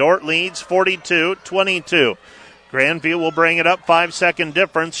senior. Dordt leads 42-22. Grandview will bring it up. 5-second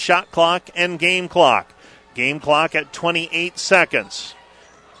difference. Shot clock and game clock. Game clock at 28 seconds.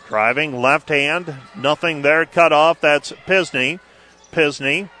 Driving left hand. Nothing there. Cut off. That's Pisney.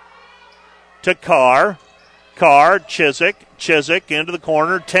 Pisney to Carr. Carr, Chiswick into the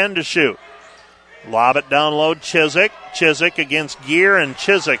corner, 10 to shoot. Lob it down low, Chiswick against Gear, and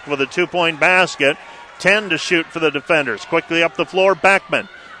Chiswick with a 2-point basket. 10 to shoot for the defenders. Quickly up the floor, Beckman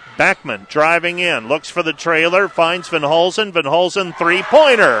driving in, looks for the trailer, finds Van Holzen. Van Holzen,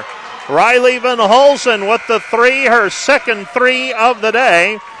 3-pointer. Riley Van Holzen with the 3, her second 3 of the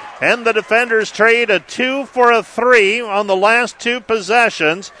day. And the defenders trade a 2 for a 3 on the last 2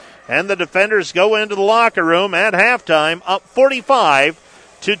 possessions. And the defenders go into the locker room at halftime, up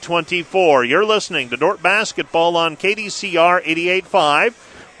 45-24. You're listening to Dordt Basketball on KDCR 88.5.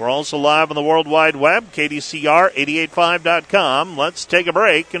 We're also live on the World Wide Web, KDCR885.com. Let's take a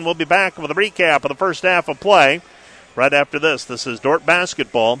break, and we'll be back with a recap of the first half of play. Right after this, this is Dordt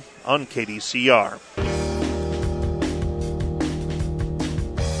Basketball on KDCR.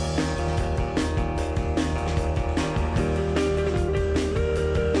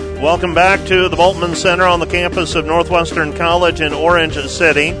 Welcome back to the Bultman Center on the campus of Northwestern College in Orange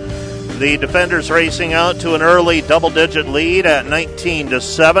City. The defenders racing out to an early double-digit lead at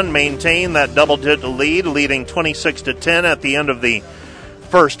 19-7. Maintain that double-digit lead, leading 26-10 at the end of the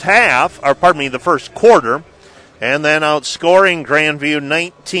first quarter. And then outscoring Grandview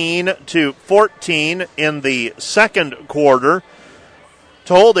 19-14 in the second quarter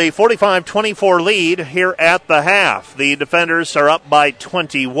to hold a 45-24 lead here at the half. The defenders are up by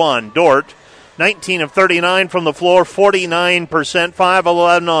 21. Dordt, 19 of 39 from the floor, 49%, 5 of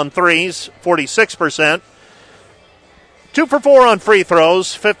 11 on threes, 46%. 2 for 4 on free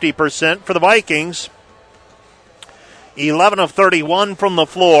throws, 50%. For the Vikings, 11 of 31 from the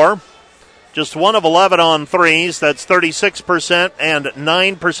floor, just 1 of 11 on threes, that's 36% and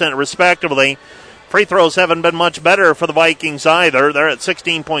 9% respectively. Free throws haven't been much better for the Vikings either. They're at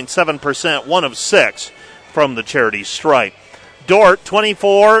 16.7%, 1 of 6 from the charity stripe. Dordt,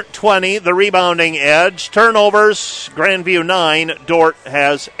 24-20, the rebounding edge. Turnovers, Grandview 9, Dordt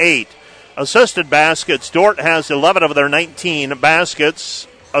has 8. Assisted baskets, Dordt has 11 of their 19 baskets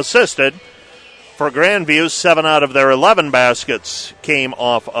assisted. For Grandview, 7 out of their 11 baskets came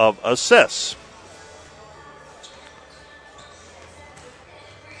off of assists.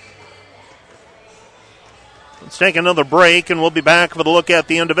 Let's take another break, and we'll be back with a look at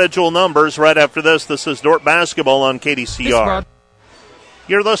the individual numbers right after this. This is Dordt Basketball on KDCR.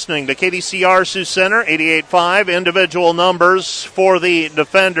 You're listening to KDCR Sioux Center, 88.5. Individual numbers for the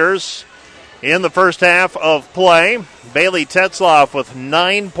defenders in the first half of play. Bailey Tetzloff with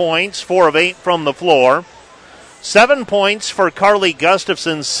 9 points, 4 of 8 from the floor. 7 points for Carly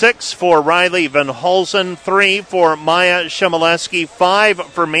Gustafson, 6 for Riley Van Hulsen, 3 for Maya Shemileski, 5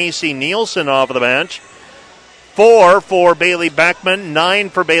 for Macy Nielsen off of the bench, 4 for Bailey Beckman, 9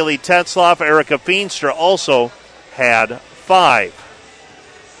 for Bailey Tetzloff. Erica Feenstra also had 5.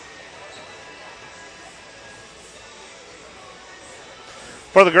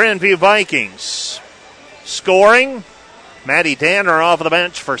 For the Grandview Vikings, scoring, Maddie Danner off of the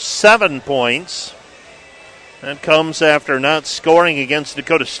bench for 7 points. That comes after not scoring against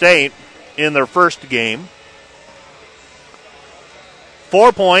Dakota State in their first game.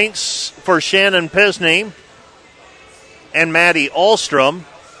 4 points for Shannon Pisney and Maddie Ahlstrom.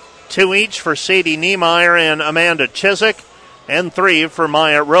 2 each for Sadie Niemeyer and Amanda Chiswick, and 3 for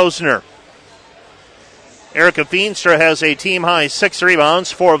Maya Rosner. Erica Feenstra has a team-high 6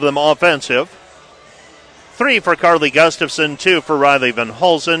 rebounds, 4 of them offensive. 3 for Carly Gustafson, 2 for Riley Van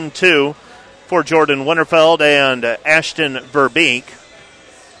Hulsen, 2 for Jordan Winterfeld and Ashton Verbeek.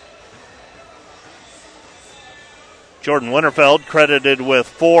 Jordan Winterfeld credited with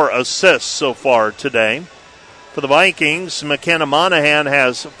 4 assists so far today. For the Vikings, McKenna Monahan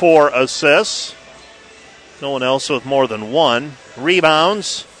has 4 assists. No one else with more than 1.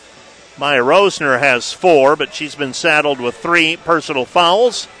 Rebounds, Maya Rosner has 4, but she's been saddled with 3 personal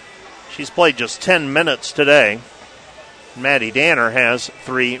fouls. She's played just 10 minutes today. Maddie Danner has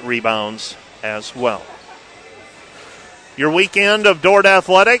 3 rebounds as well. Your weekend of Dordt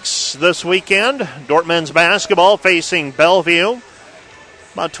Athletics this weekend, Dordt men's basketball facing Bellevue.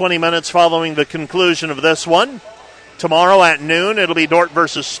 About 20 minutes following the conclusion of this one. Tomorrow at noon, it'll be Dordt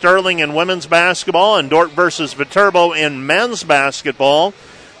versus Sterling in women's basketball and Dordt versus Viterbo in men's basketball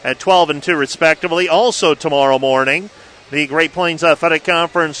at 12 and 2 respectively. Also tomorrow morning, the Great Plains Athletic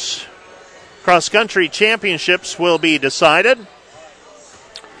Conference cross-country championships will be decided,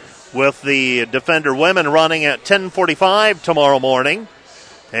 with the Defender women running at 10:45 tomorrow morning,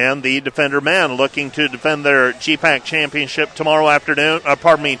 and the Defender men looking to defend their GPAC championship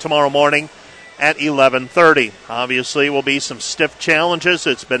tomorrow morning at 11:30. Obviously, will be some stiff challenges.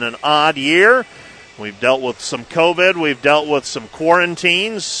 It's been an odd year. We've dealt with some COVID. We've dealt with some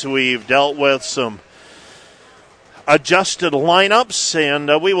quarantines. We've dealt with some adjusted lineups,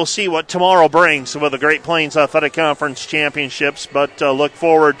 and we will see what tomorrow brings with the Great Plains Athletic Conference Championships, but look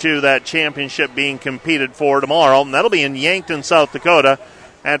forward to that championship being competed for tomorrow, and that'll be in Yankton, South Dakota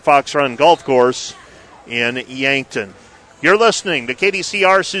at Fox Run Golf Course in Yankton. You're listening to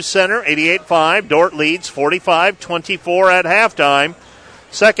KDCR Sioux Center, 88.5. Dordt leads 45-24 at halftime.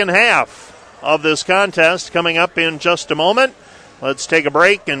 Second half of this contest coming up in just a moment. Let's take a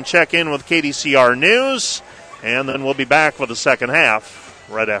break and check in with KDCR News, and then we'll be back with the second half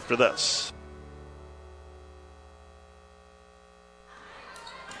right after this.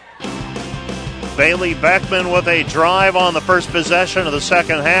 Bailey Beckman with a drive on the first possession of the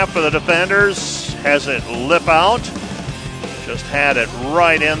second half for the defenders. Has it lip out. Just had it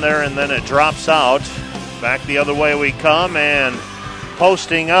right in there, and then it drops out. Back the other way we come, and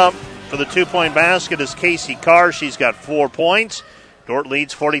posting up for the two-point basket is Casey Carr. She's got 4 points. Dordt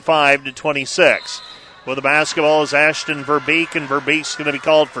leads 45-26. With the basketball is Ashton Verbeek, and Verbeek's going to be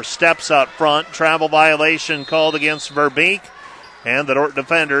called for steps out front. Travel violation called against Verbeek, and the Dordt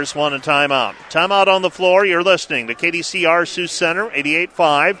defenders want a timeout. Timeout on the floor. You're listening to KDCR Sioux Center,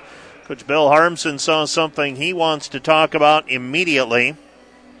 88.5. Coach Bill Harmson saw something he wants to talk about immediately.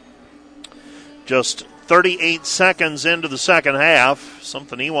 Just 38 seconds into the second half,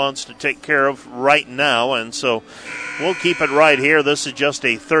 something he wants to take care of right now, and so we'll keep it right here. This is just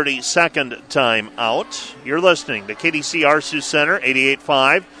a 30-second timeout. You're listening to KDCR Sioux Center,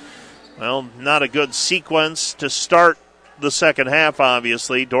 88.5. Well, not a good sequence to start the second half,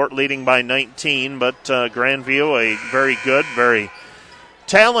 obviously. Dordt leading by 19, but Grandview, a very good, very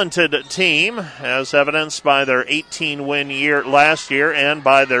talented team, as evidenced by their 18-win year last year and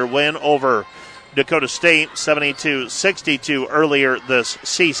by their win over Dakota State, 72-62 earlier this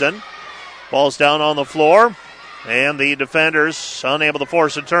season. Ball's down on the floor, and the defenders unable to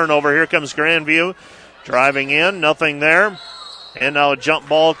force a turnover. Here comes Grandview driving in, nothing there. And now a jump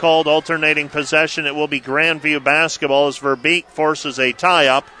ball called, alternating possession. It will be Grandview basketball as Verbeek forces a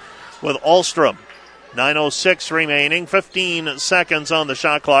tie-up with Ahlstrom. 9:06 remaining, 15 seconds on the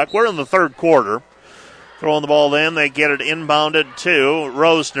shot clock. We're in the third quarter. Throwing the ball in, they get it inbounded to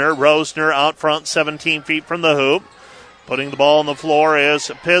Rosner. Rosner out front, 17 feet from the hoop. Putting the ball on the floor is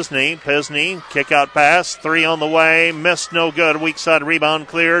Pisney. Pisney, kick out pass, 3 on the way, missed, no good. Weak side rebound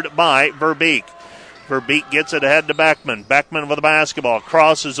cleared by Verbeek. Verbeek gets it ahead to Beckman. Beckman with the basketball,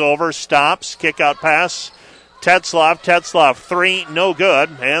 crosses over, stops, kick out pass. Tetzlaff. Tetzlaff, 3, no good,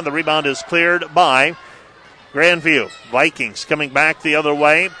 and the rebound is cleared by Grandview. Vikings coming back the other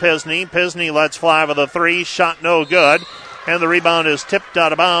way. Pisney. Pisney lets fly with a 3, shot no good, and the rebound is tipped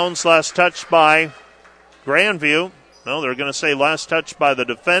out of bounds. Last touch by Grandview. No, they're going to say last touch by the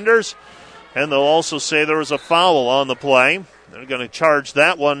defenders, and they'll also say there was a foul on the play. They're going to charge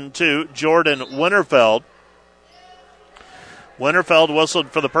that one to Jordan Winterfeld. Winterfeld whistled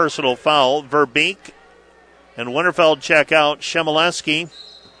for the personal foul. Verbeek and Winterfeld check out. Shemileski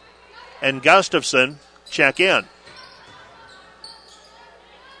and Gustafson check in.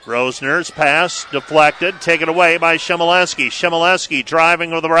 Rosner's pass deflected, taken away by Shemileski. Shemileski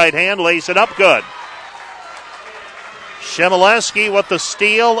driving with the right hand, lays it up good. Shemileski with the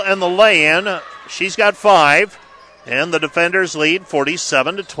steal and the lay-in. She's got 5. And the defenders lead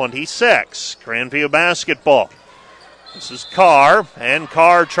 47-26. Grandview basketball. This is Carr, and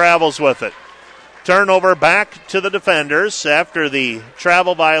Carr travels with it. Turnover back to the defenders after the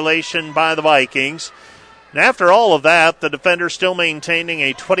travel violation by the Vikings. And after all of that, the defenders still maintaining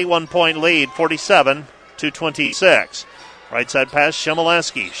a 21-point lead, 47-26. Right side pass,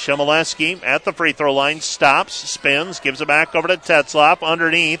 Shemileski. Shemileski at the free throw line, stops, spins, gives it back over to Tetzlaff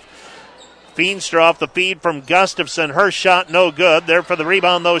underneath. Feenstra off the feed from Gustafson. Her shot no good. There for the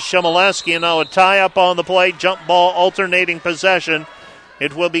rebound, though, Shemileski. And now a tie-up on the play. Jump ball, alternating possession.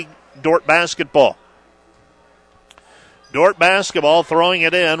 It will be Dordt basketball. Dordt basketball, throwing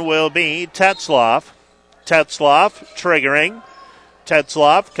it in, will be Tetzlaff. Tetzlaff triggering.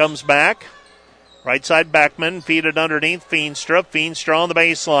 Tetzlaff comes back. Right side Beckman, feed it underneath Feenstra. Feenstra on the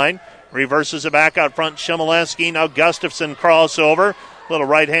baseline. Reverses it back out front, Shemileski. Now Gustafson crossover. Little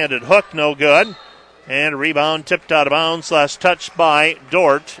right-handed hook, no good. And rebound tipped out of bounds. Last touch by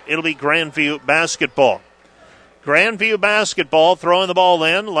Dordt. It'll be Grandview basketball. Grandview basketball, throwing the ball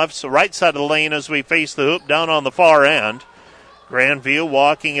in. Right side of the lane as we face the hoop down on the far end. Grandview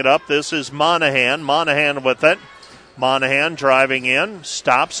walking it up. This is Monahan. Monahan with it. Monahan driving in.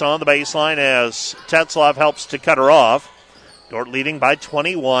 Stops on the baseline as Tetzlaff helps to cut her off. Dordt leading by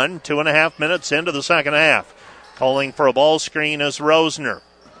 21. 2.5 minutes into the second half. Calling for a ball screen is Rosner.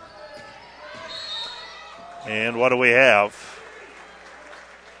 And what do we have?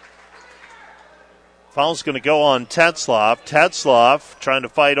 Foul's going to go on Tetzlaff. Tetzlaff trying to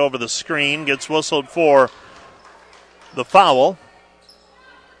fight over the screen. Gets whistled for the foul.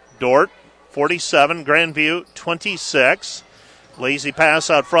 Dordt 47, Grandview 26. Lazy pass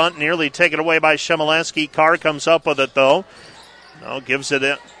out front, nearly taken away by Shemileski. Carr comes up with it, though. Now gives it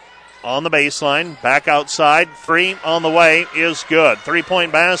in on the baseline. Back outside. 3 on the way is good.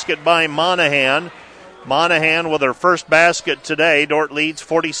 3-point basket by Monahan. Monahan with her first basket today. Dordt leads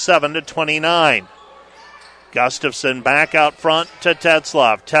 47-29. Gustafson back out front to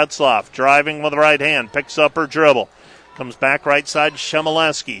Tetzlaff. Tetzlaff driving with the right hand. Picks up her dribble. Comes back right side,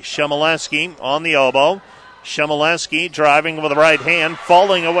 Shemileski. Shemileski on the elbow. Shemileski driving with the right hand,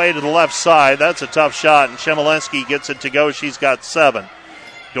 falling away to the left side. That's a tough shot, and Shemileski gets it to go. She's got 7.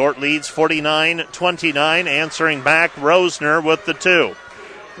 Dordt leads 49-29. Answering back, Rosner with the 2.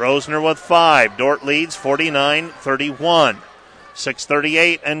 Rosner with 5. Dordt leads 49-31.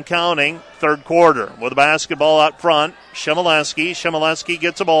 6:38 and counting, third quarter. With the basketball out front, Shemileski. Shemileski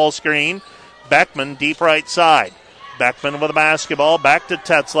gets a ball screen. Beckman deep right side. Beckman with the basketball, back to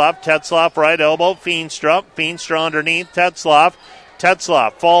Tetzlaff. Tetzlaff right elbow, Feenstra. Feenstra underneath, Tetzlaff.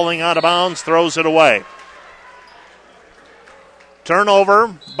 Tetzlaff falling out of bounds, throws it away.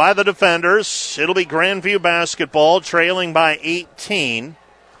 Turnover by the defenders. It'll be Grandview basketball, trailing by 18.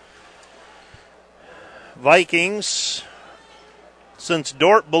 Vikings, since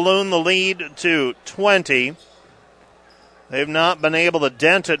Dordt ballooned the lead to 20, they've not been able to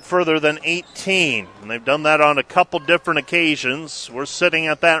dent it further than 18. And they've done that on a couple different occasions. We're sitting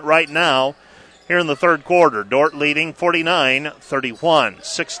at that right now here in the third quarter. Dordt leading 49-31.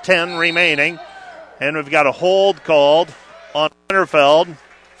 6:10 remaining. And we've got a hold called on Winterfeld,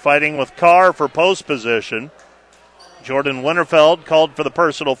 fighting with Carr for post position. Jordan Winterfeld called for the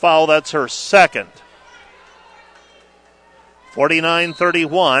personal foul. That's her second.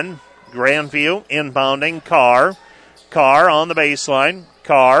 49-31. Grandview inbounding Carr. Carr on the baseline.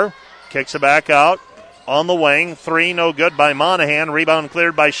 Carr kicks it back out on the wing. Three, no good by Monahan. Rebound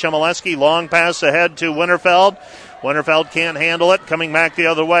cleared by Shemileski. Long pass ahead to Winterfeld. Winterfeld can't handle it. Coming back the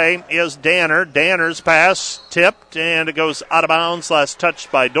other way is Danner. Danner's pass tipped, and it goes out of bounds. Last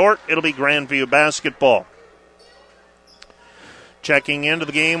touched by Dordt. It'll be Grandview basketball. Checking into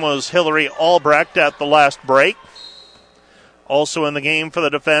the game was Hillary Albrecht at the last break. Also in the game for the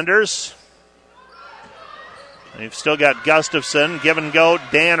defenders. They've still got Gustafson. Give and go.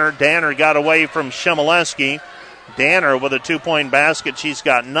 Danner. Danner got away from Shemileski. Danner with a 2-point basket. She's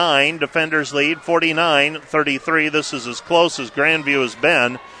got 9. Defenders lead 49-33. This is as close as Grandview has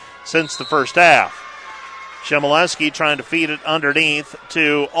been since the first half. Shemileski trying to feed it underneath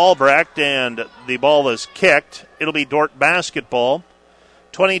to Albrecht, and the ball is kicked. It'll be Dordt basketball.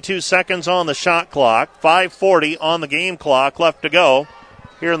 22 seconds on the shot clock. 5:40 on the game clock left to go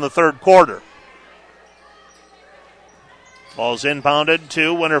here in the third quarter. Ball's inbounded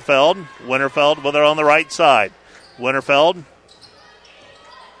to Winterfeld. Winterfeld with her on the right side. Winterfeld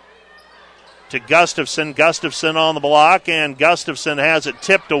to Gustafson. Gustafson on the block, and Gustafson has it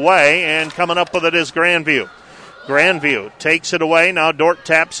tipped away, and coming up with it is Grandview. Grandview takes it away. Now Dordt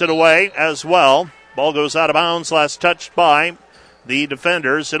taps it away as well. Ball goes out of bounds. Last touched by the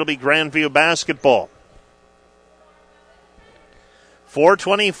defenders. It'll be Grandview basketball.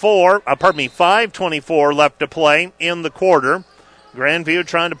 5:24 left to play in the quarter. Grandview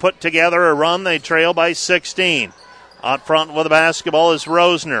trying to put together a run. They trail by 16. Out front with the basketball is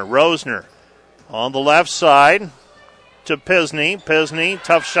Rosner. Rosner on the left side to Pisney. Pisney,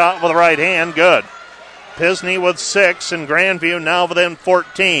 tough shot with the right hand. Good. Pisney with 6, and Grandview now within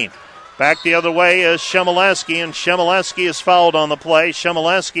 14. Back the other way is Shemileski, and Shemileski is fouled on the play.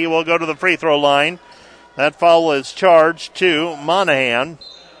 Shemileski will go to the free throw line. That foul is charged to Monahan.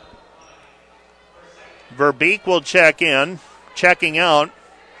 Verbeek will check in. Checking out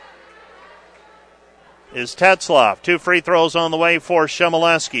is Tetzloff. 2 free throws on the way for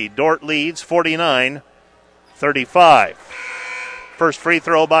Shemileski. Dordt leads 49-35. First free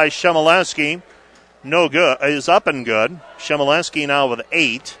throw by Shemileski. No good. Is up and good. Shemileski now with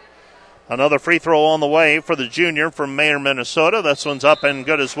 8. Another free throw on the way for the junior from Mayer, Minnesota. This one's up and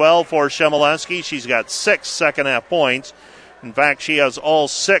good as well for Shemileski. She's got 6 second-half points. In fact, she has all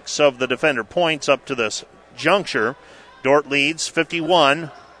 6 of the defender points up to this juncture. Dordt leads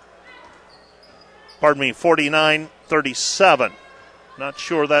 49-37. Not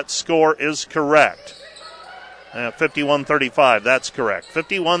sure that score is correct. 51-35, that's correct.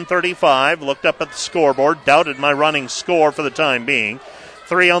 51-35, looked up at the scoreboard, doubted my running score for the time being.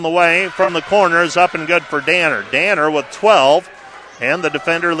 3 on the way from the corners, up and good for Danner. Danner with 12, and the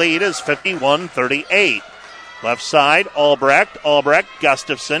defender lead is 51-38. Left side, Albrecht,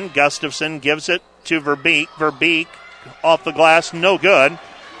 Gustafson. Gustafson gives it to Verbeek. Verbeek off the glass, no good.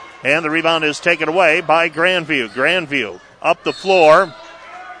 And the rebound is taken away by Grandview. Grandview up the floor.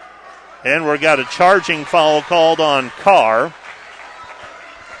 And we've got a charging foul called on Carr.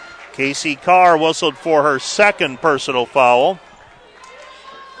 Casey Carr whistled for her second personal foul.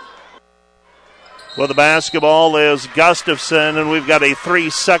 Well, the basketball is Gustafson, and we've got a 3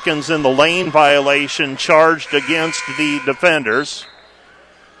 seconds in the lane violation charged against the defenders.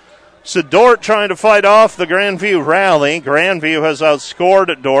 So Dordt trying to fight off the Grandview rally. Grandview has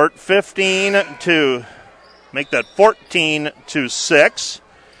outscored Dordt 15 to make that 14-6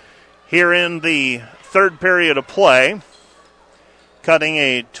 here in the third period of play, cutting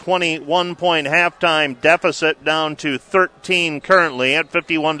a 21-point halftime deficit down to 13 currently at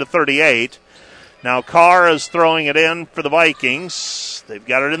 51-38. Now Carr is throwing it in for the Vikings. They've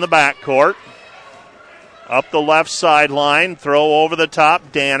got it in the backcourt. Up the left sideline, throw over the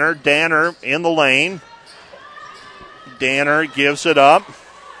top, Danner. Danner in the lane. Danner gives it up.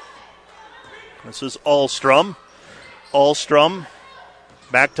 This is Ahlstrom. Ahlstrom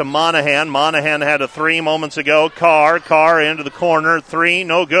back to Monahan. Monahan had a 3 moments ago. Carr into the corner. 3,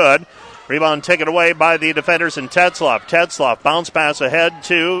 no good. Rebound taken away by the defenders and Tetzloff. Tetzloff bounce pass ahead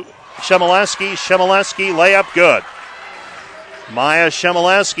to Shemileski. Shemileski layup good. Maya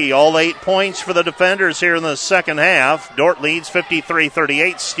Shemileski, all 8 points for the defenders here in the second half. Dordt leads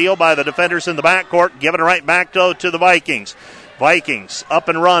 53-38. Steal by the defenders in the backcourt. Giving it right back to the Vikings. Vikings up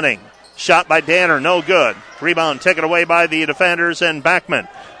and running. Shot by Danner, no good. Rebound taken away by the defenders and Beckman.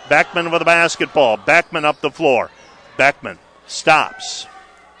 Beckman with the basketball. Beckman up the floor. Beckman stops.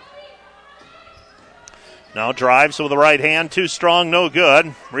 Now drives with the right hand. Too strong, no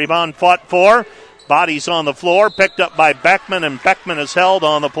good. Rebound fought for. Bodies on the floor. Picked up by Beckman, and Beckman is held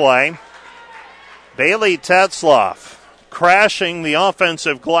on the play. Bailey Tetzloff crashing the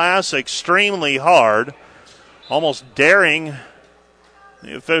offensive glass extremely hard. Almost daring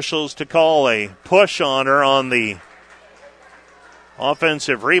the officials to call a push on her on the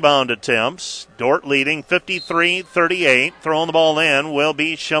offensive rebound attempts. Dordt leading 53-38. Throwing the ball in will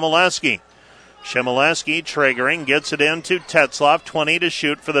be Shemileski. Shemileski triggering, gets it into Tetzloff. 20 to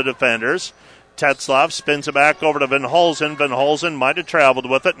shoot for the defenders. Tetzloff spins it back over to Van Holzen. Van Holzen might have traveled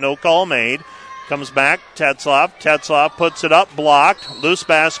with it. No call made. Comes back, Tetzloff. Tetzloff puts it up, blocked. Loose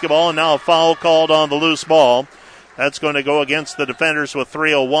basketball, and now a foul called on the loose ball. That's going to go against the defenders with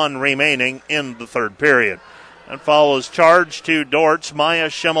 3:01 remaining in the third period. That foul is charged to Dordt's Maya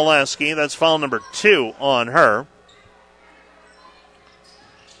Shemileski. That's foul number 2 on her.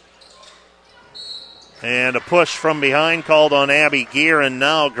 And a push from behind called on Abby Gear, and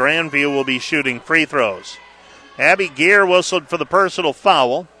now Grandview will be shooting free throws. Abby Gear whistled for the personal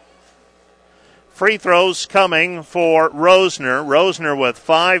foul. Free throws coming for Rosner. Rosner with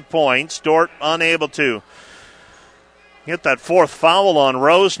 5 points. Dordt unable to get that fourth foul on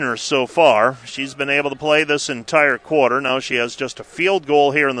Rosner so far. She's been able to play this entire quarter. Now she has just a field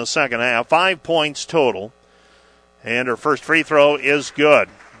goal here in the second half. 5 points total. And her first free throw is good.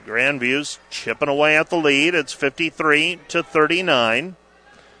 Grandview's chipping away at the lead. It's 53-39.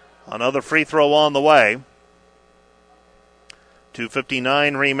 Another free throw on the way.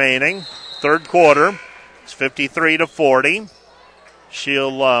 2:59 remaining. Third quarter. It's 53-40.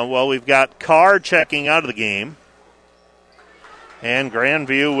 We've got Carr checking out of the game. And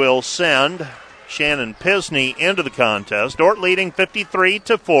Grandview will send Shannon Pisney into the contest. Dordt leading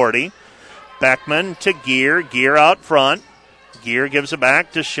 53-40. Beckman to Gear. Gear out front. Gear gives it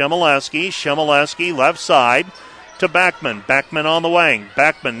back to Shemileski. Shemileski left side to Beckman. Beckman on the wing.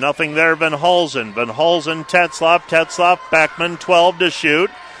 Beckman, nothing there. Van Holzen. Van Holzen, Tetzloff. Tetzloff, Beckman, 12 to shoot.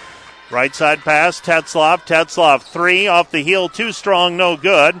 Right side pass, Tetzloff. Tetzloff, 3 off the heel. Too strong, no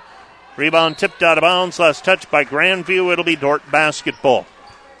good. Rebound tipped out of bounds. Last touch by Grandview. It'll be Dordt basketball.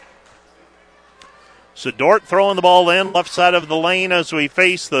 So Dordt throwing the ball in. Left side of the lane as we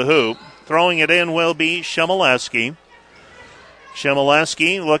face the hoop. Throwing it in will be Shemileski.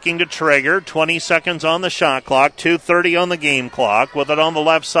 Shemileski looking to trigger. 20 seconds on the shot clock. 2:30 on the game clock. With it on the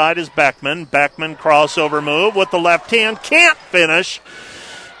left side is Beckman. Beckman crossover move with the left hand. Can't finish.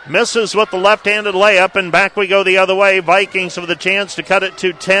 Misses with the left-handed layup, and back we go the other way. Vikings with a chance to cut it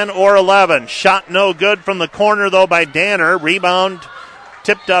to 10 or 11. Shot no good from the corner, though, by Danner. Rebound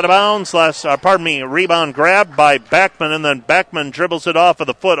tipped out of bounds. Rebound grabbed by Beckman, and then Beckman dribbles it off of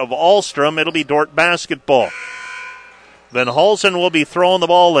the foot of Ahlstrom. It'll be Dordt basketball. Van Holzen will be throwing the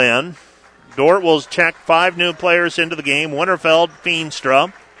ball in. Dordt will check 5 new players into the game. Winterfeld,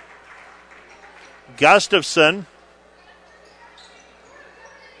 Feenstra, Gustafson,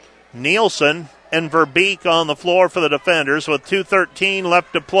 Nielsen, and Verbeek on the floor for the defenders with 2:13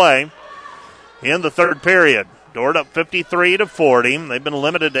 left to play in the third period. Dordt up 53-40. They've been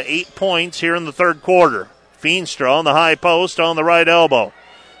limited to 8 points here in the third quarter. Feenstra on the high post on the right elbow.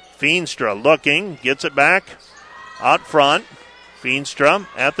 Feenstra looking, gets it back out front. Feenstra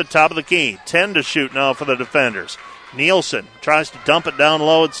at the top of the key. 10 to shoot now for the defenders. Nielsen tries to dump it down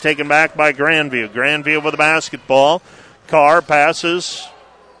low. It's taken back by Grandview. Grandview with the basketball. Carr passes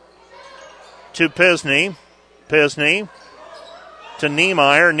to Pisney. Pisney to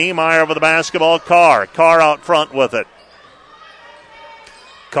Niemeyer. Niemeyer with the basketball. Carr out front with it.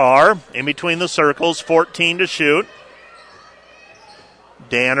 Carr in between the circles. 14 to shoot.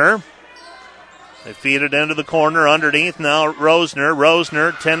 Danner. They feed it into the corner underneath. Now Rosner.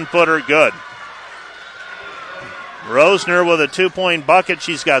 Rosner, 10-footer, good. Rosner with a 2-point bucket.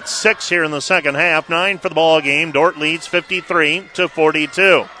 She's got 6 here in the second half. 9 for the ball game. Dordt leads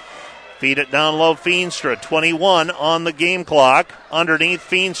 53-42. Feed it down low, Feenstra. 21 on the game clock. Underneath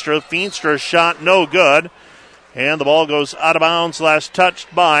Feenstra. Feenstra shot no good. And the ball goes out of bounds. Last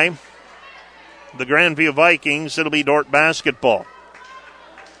touched by the Grandview Vikings. It'll be Dordt basketball.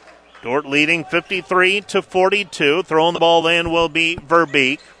 Dordt leading 53-42. Throwing the ball in will be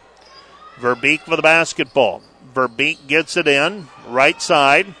Verbeek. Verbeek for the basketball. Verbeek gets it in. Right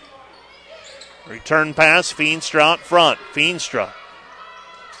side. Return pass. Feenstra out front. Feenstra.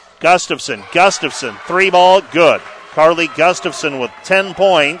 Gustafson. 3-ball, good. Carly Gustafson with 10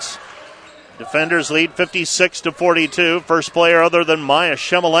 points. Defenders lead 56-42. First player other than Maya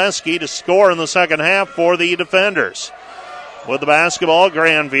Shemileski to score in the second half for the defenders. With the basketball,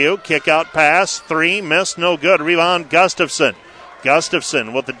 Grandview. Kick out pass. 3, missed, no good. Rebound, Gustafson.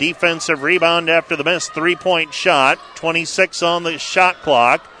 Gustafson with the defensive rebound after the missed 3-point shot. 26 on the shot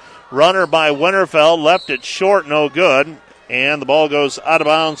clock. Runner by Winterfeld. Left it short, no good. And the ball goes out of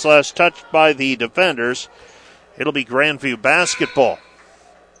bounds, last touched by the defenders. It'll be Grandview basketball.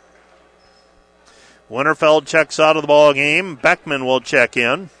 Winterfeld checks out of the ball game. Beckman will check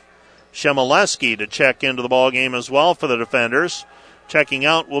in. Shemileski to check into the ball game as well for the defenders. Checking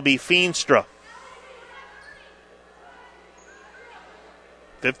out will be Feenstra.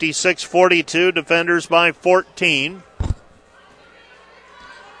 56-42, defenders by 14.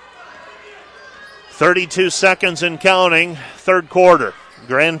 32 seconds and counting, third quarter.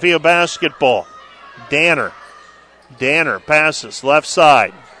 Grandview basketball. Danner passes left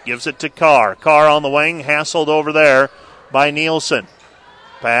side. Gives it to Carr. Carr on the wing, hassled over there by Nielsen.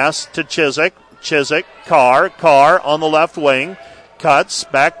 Pass to Chiswick. Carr on the left wing. Cuts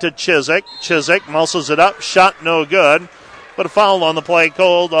back to Chiswick. Chiswick muscles it up. Shot no good. But a foul on the play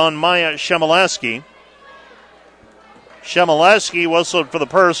called on Maya Shemileski. Shemileski whistled for the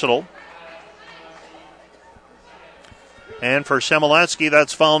personal. And for Shemileski,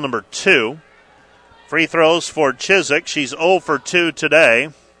 that's foul number 2. Free throws for Chiswick. She's 0 for 2 today.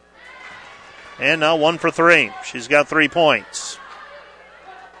 And now 1 for 3. She's got 3 points.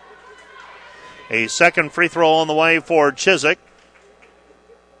 A second free throw on the way for Chiswick.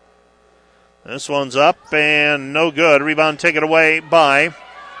 This one's up and no good. Rebound taken away by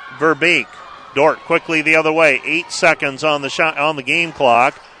Verbeek. Dort quickly the other way. 8 seconds on the shot on the game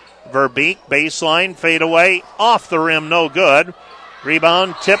clock. Verbeek baseline fade away off the rim, no good.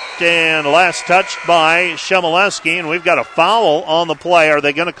 Rebound tipped and last touched by Shemileski, and we've got a foul on the play. Are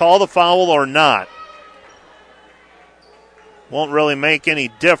they going to call the foul or not? Won't really make any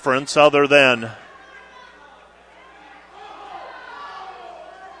difference other than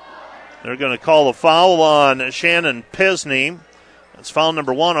they're going to call a foul on Shannon Pisney. That's foul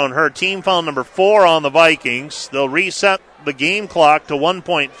number 1 on her team, foul number 4 on the Vikings. They'll reset the game clock to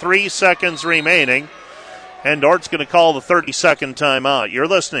 1.3 seconds remaining. And Dort's going to call the 30-second timeout. You're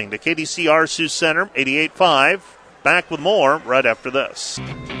listening to KDCR Sioux Center, 88.5. Back with more right after this.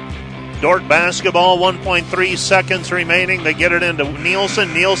 Dort basketball, 1.3 seconds remaining. They get it into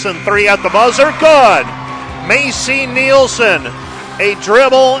Nielsen. Nielsen, 3 at the buzzer. Good! Macy Nielsen, a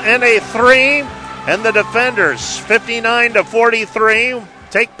dribble and a 3. And the defenders, 59-43.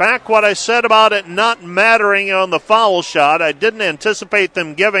 Take back what I said about it not mattering on the foul shot. I didn't anticipate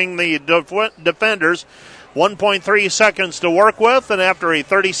them giving the defenders 1.3 seconds to work with, and after a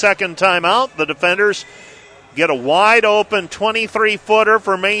 30-second timeout, the defenders get a wide-open 23-footer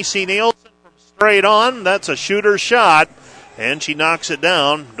for Macy Nielsen from straight on. That's a shooter's shot, and she knocks it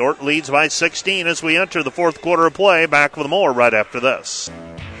down. Dort leads by 16 as we enter the fourth quarter of play. Back with more right after this.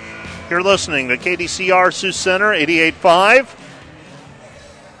 You're listening to KDCR Sioux Center, 88.5.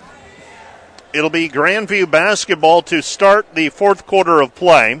 It'll be Grandview basketball to start the fourth quarter of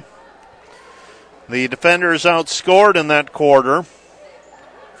play. The defenders outscored in that quarter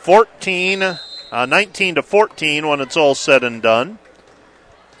 19-14 when it's all said and done.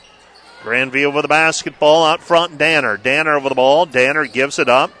 Grandview with the basketball out front. Danner over the ball. Danner gives it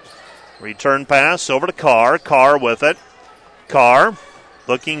up. Return pass over to Carr. Carr with it. Carr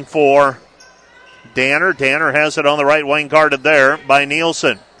looking for Danner. Danner has it on the right wing, guarded there by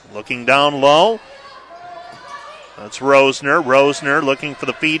Nielsen. Looking down low. That's Rosner. Rosner looking for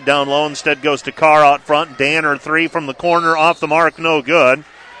the feed down low. Instead goes to Carr out front. Danner 3 from the corner. Off the mark. No good.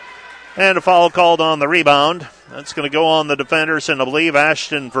 And a foul called on the rebound. That's going to go on the defenders, and I believe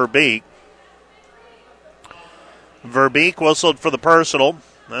Ashton Verbeek. Verbeek whistled for the personal.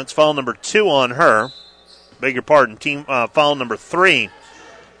 That's foul number 2 on her. Beg your pardon. Foul number 3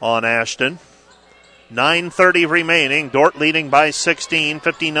 on Ashton. 9:30 remaining. Dort leading by 16,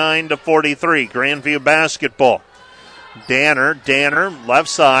 59-43. Grandview basketball. Danner, left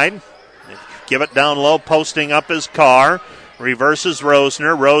side. Give it down low, posting up his Carr. Reverses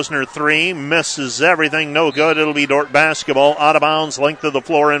Rosner. Rosner 3, misses everything, no good. It'll be Dort basketball, out of bounds, length of the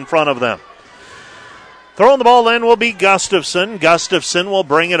floor in front of them. Throwing the ball in will be Gustafson. Gustafson will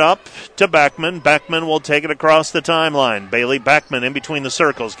bring it up to Beckman. Beckman will take it across the timeline. Bailey Beckman in between the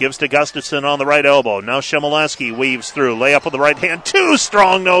circles. Gives to Gustafson on the right elbow. Now Shemileski weaves through. Layup with the right hand. Too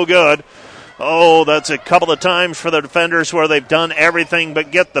strong, no good. Oh, that's a couple of times for the defenders where they've done everything but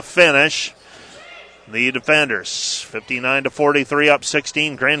get the finish. The defenders, 59-43, up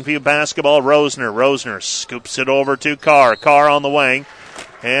 16. Grandview basketball, Rosner. Rosner scoops it over to Carr. Carr on the wing.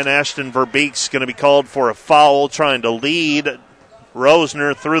 And Ashton Verbeek's going to be called for a foul, trying to lead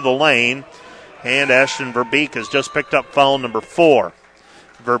Rosner through the lane. And Ashton Verbeek has just picked up foul number 4.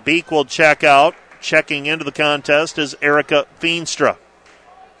 Verbeek will check out. Checking into the contest is Erica Feenstra.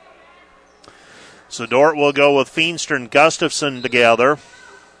 So Dort will go with Feenstra and Gustafson together.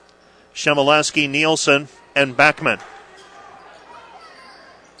 Shemileski, Nielsen, and Beckman.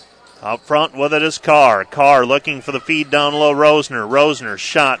 Out front with it is Carr. Carr looking for the feed down low. Rosner. Rosner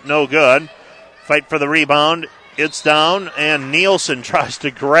shot no good. Fight for the rebound. It's down, and Nielsen tries to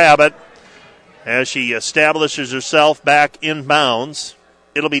grab it as she establishes herself back in bounds.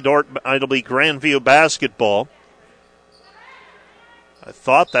 It'll be Grandview basketball. I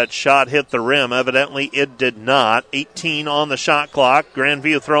thought that shot hit the rim. Evidently, it did not. 18 on the shot clock.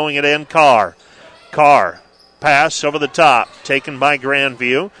 Grandview throwing it in. Carr. Pass over the top. Taken by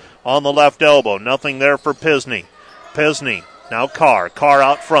Grandview on the left elbow. Nothing there for Pisney. Now Carr. Carr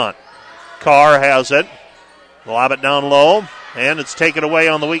out front. Carr has it. Lob it down low. And it's taken away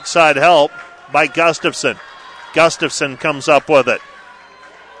on the weak side help by Gustafson. Gustafson comes up with it.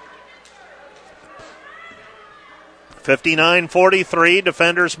 59-43,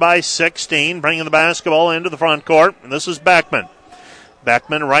 defenders by 16, bringing the basketball into the front court. And this is Beckman.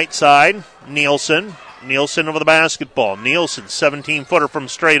 Beckman right side, Nielsen. Nielsen over the basketball. Nielsen, 17-footer from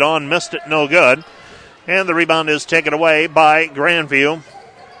straight on, missed it, no good. And the rebound is taken away by Grandview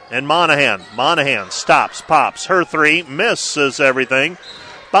and Monahan. Monahan stops, pops, her three, misses everything.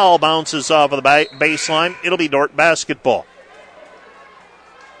 Ball bounces off of the baseline. It'll be Dordt basketball.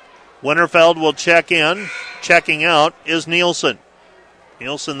 Winterfeld will check in. Checking out is Nielsen.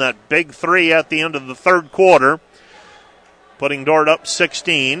 Nielsen, that big three at the end of the third quarter, putting Dordt up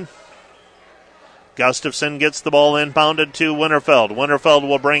 16. Gustafson gets the ball inbounded to Winterfeld. Winterfeld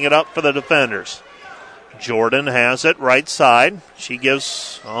will bring it up for the defenders. Jordan has it right side. She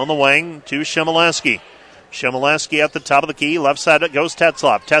gives on the wing to Shimoleski. Shimoleski at the top of the key. Left side it goes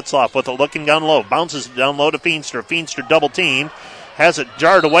Tetzloff. Tetzloff with a looking down low. Bounces it down low to Feenstra. Feenstra double teamed. Has it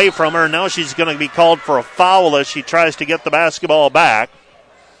jarred away from her. Now she's going to be called for a foul as she tries to get the basketball back.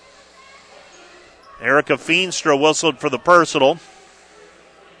 Erica Feenstra whistled for the personal.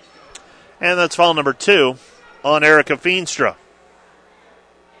 And that's foul number 2 on Erica Feenstra.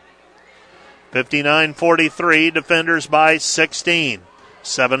 59-43, defenders by 16.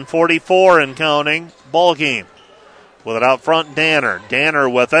 7:44 and counting, ball game. With it out front, Danner. Danner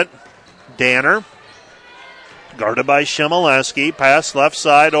with it. Danner. Guarded by Shimoleski. Pass left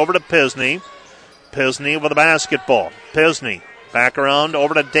side over to Pisney. Pisney with the basketball. Pisney back around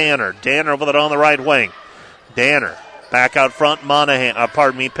over to Danner. Danner with it on the right wing. Danner back out front.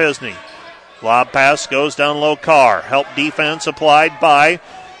 Pisney. Lob pass goes down low. Carr. Help defense applied by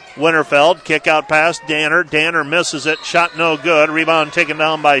Winterfeld. Kick out pass. Danner. Danner misses it. Shot no good. Rebound taken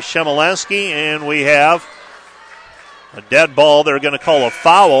down by Shimoleski. And we have a dead ball. They're going to call a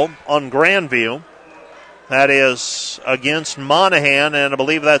foul on Grandview. That is against Monahan, and I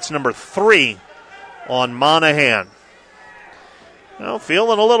believe that's number 3 on Monahan. Well,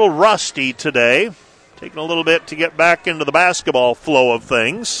 feeling a little rusty today. Taking a little bit to get back into the basketball flow of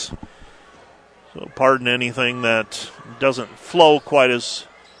things. So pardon anything that doesn't flow quite as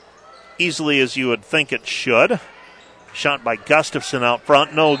easily as you would think it should. Shot by Gustafson out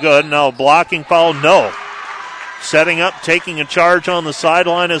front, no good. Now blocking foul, no. Setting up, taking a charge on the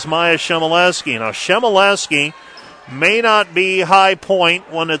sideline is Maya Shimoleski. Now, Shimoleski may not be high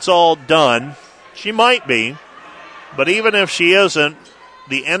point when it's all done. She might be. But even if she isn't,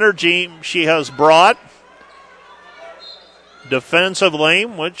 the energy she has brought defensively,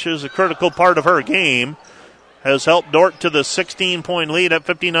 which is a critical part of her game, has helped Dordt to the 16-point lead at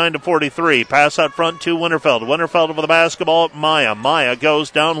 59-43. Pass out front to Winterfeld. Winterfeld over the basketball at Maya. Maya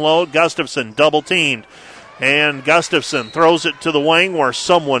goes down low. Gustafson double teamed. And Gustafson throws it to the wing where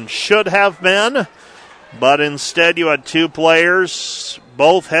someone should have been. But instead you had 2 players.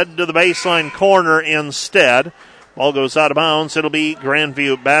 Both head to the baseline corner instead. Ball goes out of bounds. It'll be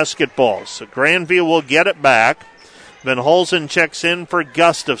Grandview basketball. So Grandview will get it back. Van Holzen checks in for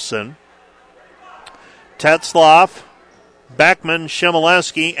Gustafson. Tetzloff, Beckman,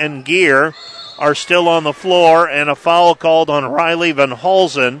 Shimoleski, and Gear are still on the floor. And a foul called on Riley Van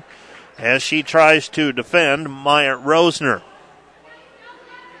Holzen as she tries to defend Maya Rosner.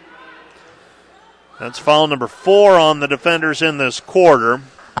 That's foul number 4 on the defenders in this quarter.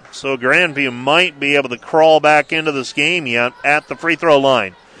 So Grandview might be able to crawl back into this game yet at the free throw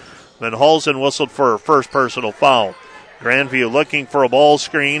line. Van Holzen whistled for her first personal foul. Grandview looking for a ball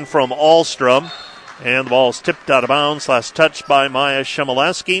screen from Ahlstrom. And the ball's tipped out of bounds. Last touch by Maya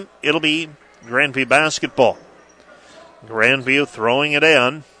Shimoleski. It'll be Grandview basketball. Grandview throwing it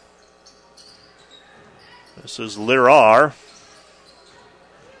in. This is Lirar.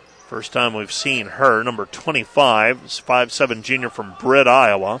 First time we've seen her, number 25. This 5'7" junior from Britt,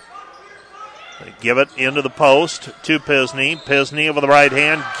 Iowa. They give it into the post to Pisney. Pisney over the right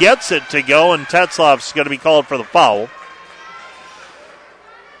hand gets it to go, and Tetzloff's going to be called for the foul.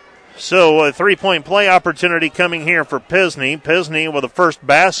 So a 3-point play opportunity coming here for Pisney. Pisney with the first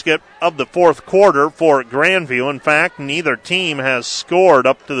basket of the fourth quarter for Grandview. In fact, neither team has scored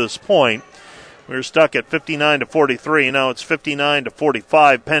up to this point. We were stuck at 59-43. Now it's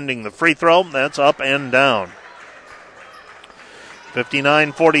 59-45 pending the free throw. That's up and down.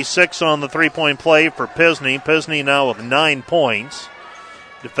 59-46 on the three-point play for Pisney. Pisney now with 9 points.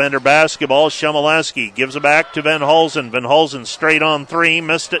 Defender basketball, Shemileski gives it back to Van Hulsen. Van Hulsen straight on three,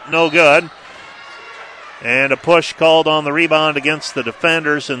 missed it, no good. And a push called on the rebound against the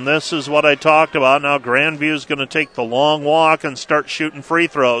defenders, and this is what I talked about. Now Grandview's going to take the long walk and start shooting free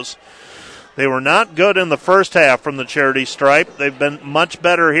throws. They were not good in the first half from the charity stripe. They've been much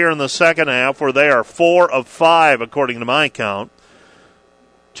better here in the second half, where they are 4 of 5 according to my count.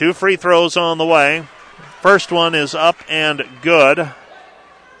 2 free throws on the way. First one is up and good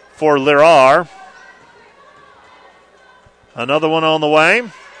for Lirar. Another one on the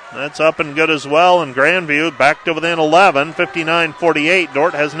way. That's up and good as well. And Grandview back to within 11, 59-48.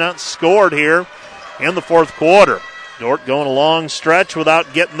 Dordt has not scored here in the fourth quarter. Dordt going a long stretch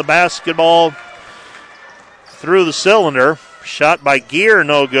without getting the basketball through the cylinder. Shot by Gear,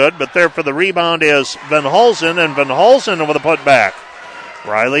 no good, but there for the rebound is Van Hulsen, and Van Hulsen with a putback.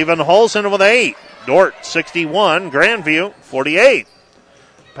 Riley Van Hulsen with 8. Dordt 61, Grandview 48.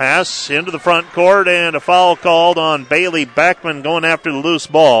 Pass into the front court and a foul called on Bailey Beckman going after the loose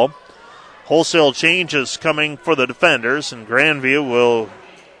ball. Wholesale changes coming for the defenders, and Grandview will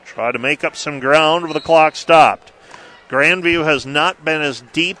try to make up some ground with the clock stopped. Grandview has not been as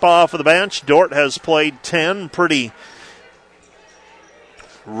deep off of the bench. Dordt has played 10 pretty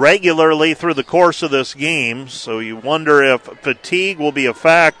regularly through the course of this game, so you wonder if fatigue will be a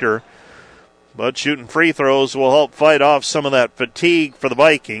factor. But shooting free throws will help fight off some of that fatigue for the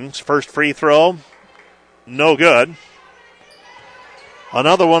Vikings. First free throw, no good.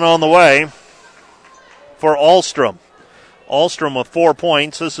 Another one on the way for Ahlstrom. Ahlstrom with 4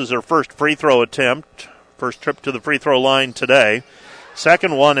 points. This is her first free throw attempt. First trip to the free throw line today.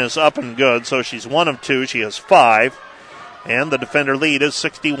 Second one is up and good, so she's 1 of 2. She has 5. And the defender lead is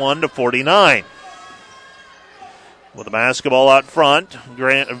 61-49. With the basketball out front,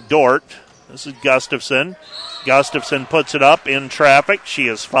 Dordt. This is Gustafson. Gustafson puts it up in traffic. She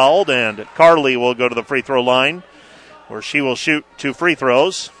is fouled, and Carly will go to the free throw line, where she will shoot 2 free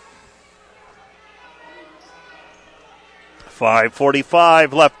throws.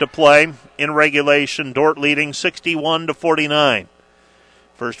 5:45 left to play in regulation. Dordt leading 61-49.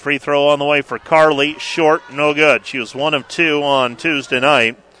 First free throw on the way for Carly. Short, no good. She was 1 of 2 on Tuesday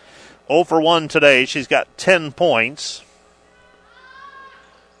night. 0 for 1 today. She's got 10 points.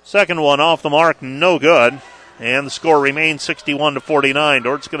 Second one off the mark, no good. And the score remains 61-49.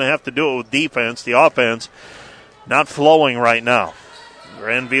 Dort's going to have to do it with defense. The offense not flowing right now.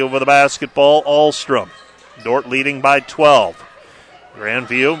 Grandview with the basketball, Ahlstrom. Dordt leading by 12.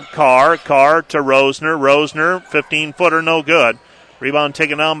 Grandview, Carr to Rosner. Rosner, 15-footer, no good. Rebound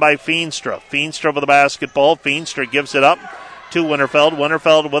taken down by Feenstra. Feenstra with the basketball. Feenstra gives it up to Winterfeld.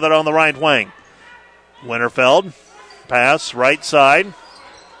 Winterfeld with it on the right wing. Winterfeld, pass right side.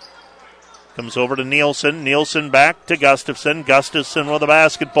 Comes over to Nielsen. Nielsen back to Gustafson. Gustafson with the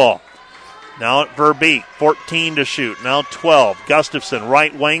basketball. Now at Verbeek. 14 to shoot. Now 12. Gustafson,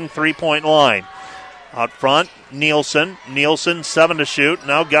 right wing, 3-point line. Out front, Nielsen. Nielsen, 7 to shoot.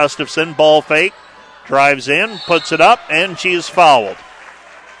 Now Gustafson, ball fake. Drives in, puts it up, and she is fouled.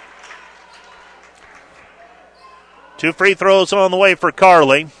 2 free throws on the way for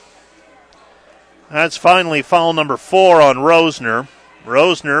Carly. That's finally foul number 4 on Rosner.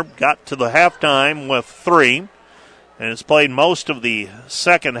 Rosner got to the halftime with 3 and has played most of the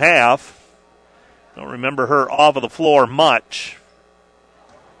second half. Don't remember her off of the floor much.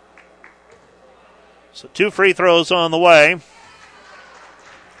 So 2 free throws on the way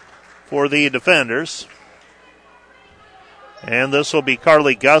for the defenders. And this will be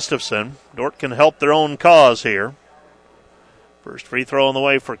Carly Gustafson. Dordt can help their own cause here. First free throw on the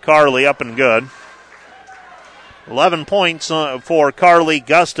way for Carly, up and good. 11 points for Carly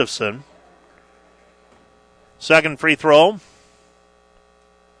Gustafson. Second free throw.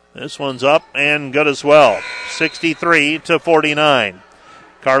 This one's up and good as well. 63-49.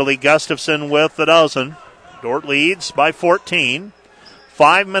 Carly Gustafson with the dozen. Dordt leads by 14.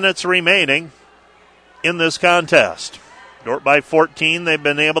 5 minutes remaining in this contest. Dordt by 14. They've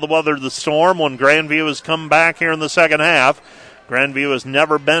been able to weather the storm when Grandview has come back here in the second half. Grandview has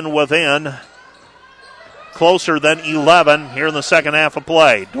never been within closer than 11 here in the second half of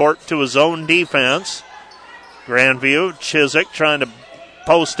play. Dordt to his own defense. Grandview, Chiswick trying to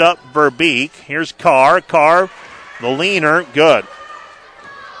post up Verbeek. Here's Carr. Carr, the leaner, good.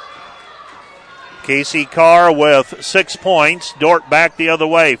 Casey Carr with 6 points. Dordt back the other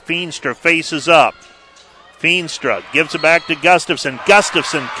way. Feenstra faces up. Feenstra gives it back to Gustafson.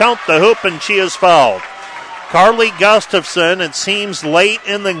 Gustafson, count the hoop, and she is fouled. Carly Gustafson, it seems late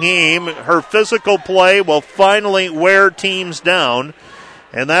in the game, her physical play will finally wear teams down,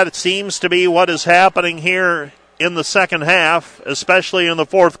 and that seems to be what is happening here in the second half, especially in the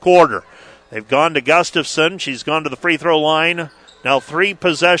fourth quarter. They've gone to Gustafson. She's gone to the free throw line now 3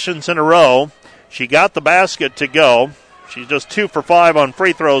 possessions in a row. She got the basket to go. She's just 2 for 5 on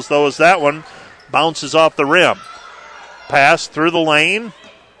free throws, though, as that one bounces off the rim. Pass through the lane.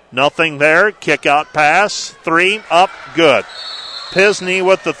 Nothing there. Kick out pass. 3 up. Good. Pisney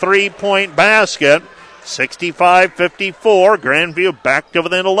with the 3-point basket. 65-54. Grandview back to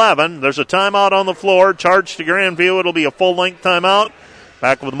within 11. There's a timeout on the floor. Charged to Grandview. It'll be a full-length timeout.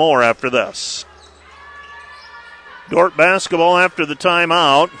 Back with more after this. Dordt basketball after the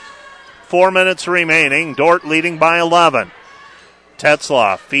timeout. 4 minutes remaining. Dordt leading by 11.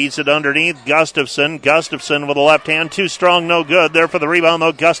 Tetzlaff feeds it underneath Gustafson. Gustafson with a left hand. Too strong, no good. There for the rebound,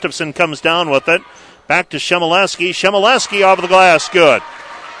 though. Gustafson comes down with it. Back to Shemileski. Shemileski off the glass. Good.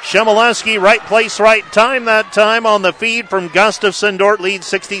 Shemileski, right place, right time that time on the feed from Gustafson. Dordt leads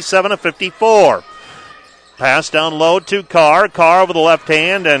 67-54. Pass down low to Carr. Carr with the left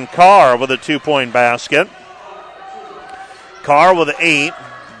hand, and Carr with a 2-point basket. Carr with 8.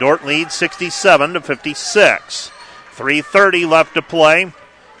 Dordt leads 67-56. 3:30 left to play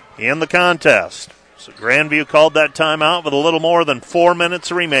in the contest. So Grandview called that timeout with a little more than 4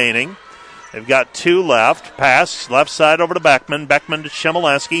 minutes remaining. They've got 2 left. Pass left side over to Beckman. Beckman to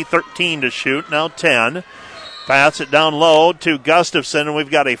Shemileski. 13 to shoot. Now 10. Pass it down low to Gustafson, and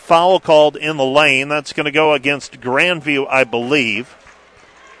we've got a foul called in the lane. That's going to go against Grandview, I believe.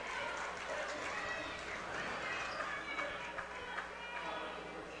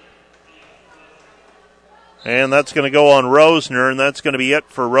 And that's going to go on Rosner, and that's going to be it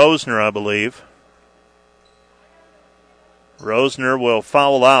for Rosner, I believe. Rosner will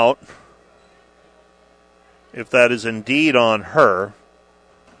foul out, if that is indeed on her.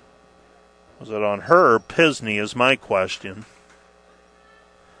 Was it on her or Pisney is my question.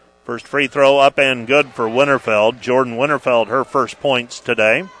 First free throw up and good for Winterfeld. Jordan Winterfeld, her first points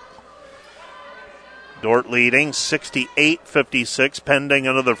today. Dordt leading 68-56, pending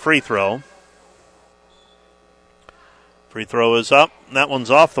another free throw. Free throw is up. That one's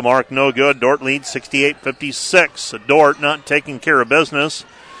off the mark. No good. Dordt leads 68-56. Dordt not taking care of business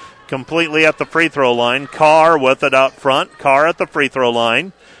completely at the free throw line. Carr with it out front. Carr at the free throw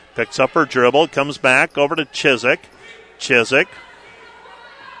line. Picks up her dribble. Comes back over to Chiswick. Chiswick.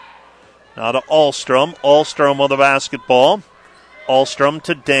 Now to Ahlstrom. Ahlstrom with the basketball. Ahlstrom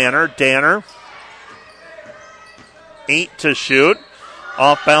to Danner. Danner. 8 to shoot.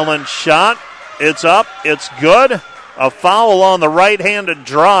 Off balance shot. It's up. It's good. A foul on the right-handed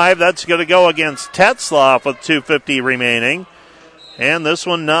drive. That's going to go against Tetzlaff with 2:50 remaining. And this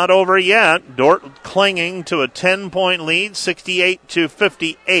one not over yet. Dordt clinging to a 10-point lead,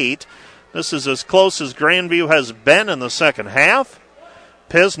 68-58. This is as close as Grandview has been in the second half.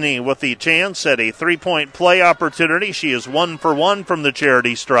 Pisney with the chance at a 3-point play opportunity. She is 1 for 1 from the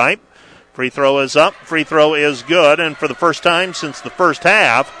charity stripe. Free throw is up. Free throw is good. And for the first time since the first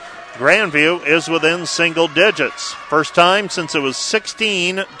half, Grandview is within single digits. First time since it was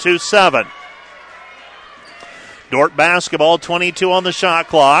 16-7. Dordt basketball, 22 on the shot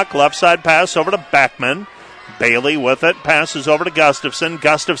clock. Left side pass over to Beckman. Bailey with it. Passes over to Gustafson.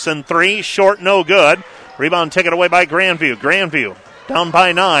 Gustafson 3. Short, no good. Rebound taken away by Grandview. Grandview down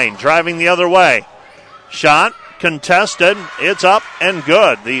by 9. Driving the other way. Shot contested. It's up and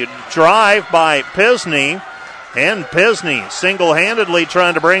good. The drive by Pisney. And Pisney single-handedly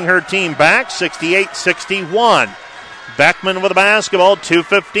trying to bring her team back, 68-61. Beckman with the basketball,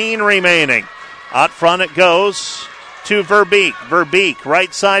 2:15 remaining. Out front it goes to Verbeek. Verbeek,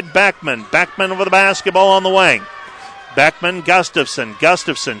 right side Beckman. Beckman with the basketball on the wing. Beckman, Gustafson.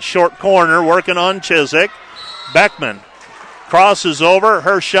 Gustafson, short corner, working on Chiswick. Beckman crosses over.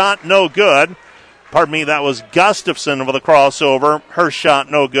 Her shot, no good. Pardon me, that was Gustafson with a crossover. Her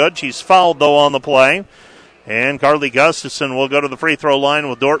shot, no good. She's fouled, though, on the play. And Carly Gustafson will go to the free throw line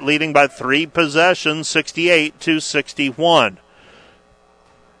with Dordt leading by 3 possessions, 68-61.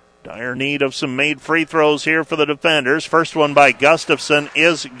 Dire need of some made free throws here for the defenders. First one by Gustafson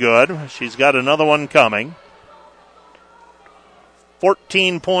is good. She's got another one coming.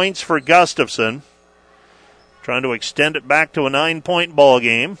 14 points for Gustafson. Trying to extend it back to a 9-point ball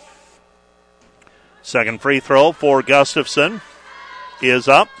game. Second free throw for Gustafson is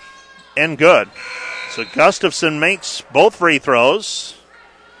up and good. So Gustafson makes both free throws.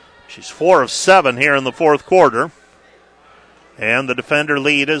 She's 4 of 7 here in the fourth quarter. And the defender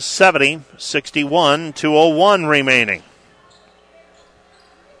lead is 70-61, 2:01 remaining.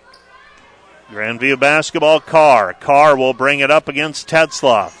 Grandview basketball, Carr. Carr will bring it up against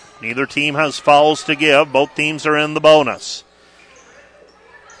Tetzlaff. Neither team has fouls to give. Both teams are in the bonus.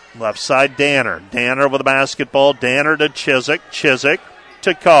 Left side, Danner. Danner with the basketball. Danner to Chiswick. Chiswick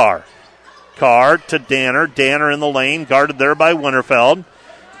to Carr. Carr to Danner. Danner in the lane, guarded there by Winterfeld.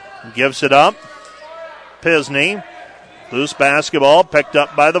 Gives it up. Pisney. Loose basketball picked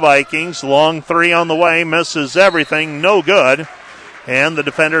up by the Vikings. Long three on the way. Misses everything. No good. And the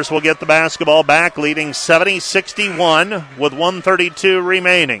defenders will get the basketball back, leading 70-61 with 1:32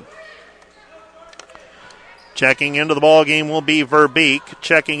 remaining. Checking into the ball game will be Verbeek.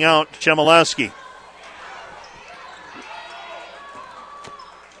 Checking out Chmielewski.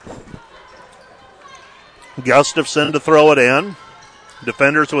 Gustafson to throw it in.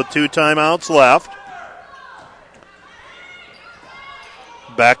 Defenders with 2 timeouts left.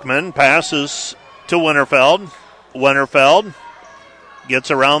 Beckman passes to Winterfeld. Winterfeld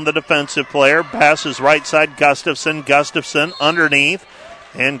gets around the defensive player. Passes right side, Gustafson. Gustafson underneath.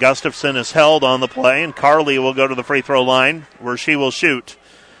 And Gustafson is held on the play. And Carly will go to the free throw line where she will shoot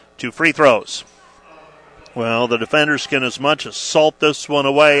 2 free throws. Well, the defenders can as much as salt this one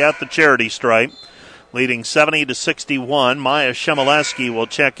away at the charity stripe. Leading 70-61. Maya Chmielewski will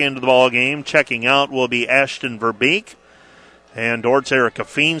check into the ball game. Checking out will be Ashton Verbeek. And Dort's Erica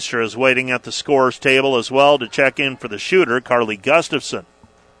Feenstra is waiting at the scorer's table as well to check in for the shooter, Carly Gustafson.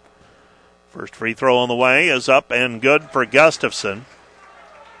 First free throw on the way is up and good for Gustafson.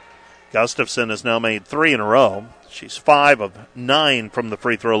 Gustafson has now made 3 in a row. She's 5 of 9 from the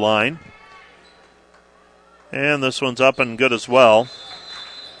free throw line. And this one's up and good as well.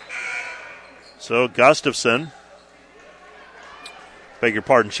 So Gustafson, beg your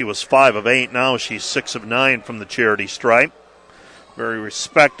pardon, she was 5 of 8. Now she's 6 of 9 from the charity stripe. Very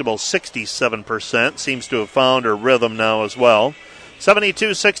respectable 67%. Seems to have found her rhythm now as well.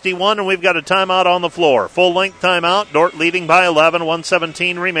 72-61, and we've got a timeout on the floor. Full-length timeout. Dort leading by 11,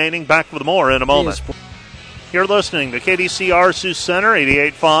 1:17 remaining. Back with more in a moment. You're listening to KDCR Sioux Center,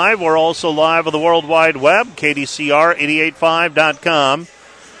 88.5. We're also live on the World Wide Web, KDCR885.com.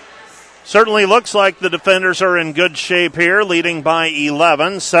 Certainly looks like the defenders are in good shape here, leading by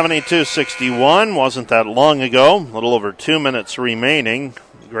 11, 72-61. Wasn't that long ago. A little over 2 minutes remaining.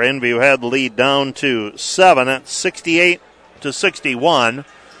 Grandview had the lead down to 7 at 68-61.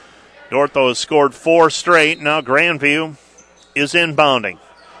 Dortho has scored 4 straight. Now Grandview is inbounding.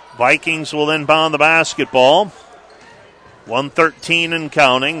 Vikings will inbound the basketball. 1:13 and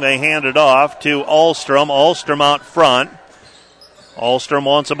counting. They hand it off to Ahlstrom. Ahlstrom out front. Ahlstrom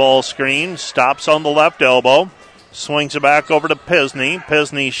wants a ball screen. Stops on the left elbow. Swings it back over to Pisney.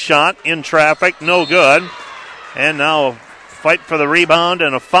 Pisney's shot in traffic. No good. And now a fight for the rebound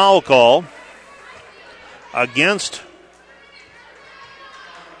and a foul call against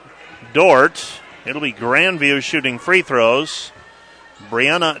Dort. It'll be Grandview shooting free throws.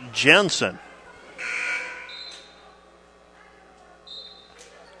 Brianna Jensen.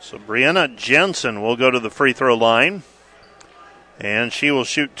 So Brianna Jensen will go to the free throw line. And she will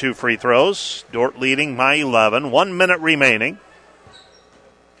shoot 2 free throws. Dort leading by 11. 1 minute remaining.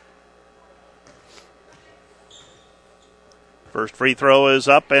 First free throw is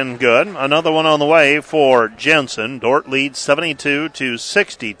up and good. Another one on the way for Jensen. Dort leads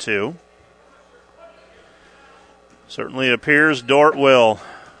 72-62. Certainly it appears Dort will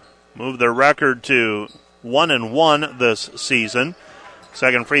move their record to 1-1 this season.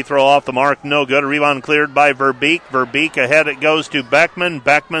 Second free throw off the mark, no good. Rebound cleared by Verbeek. Verbeek ahead, it goes to Beckman.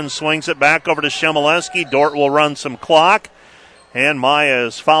 Beckman swings it back over to Chmielewski. Dort will run some clock. And Maya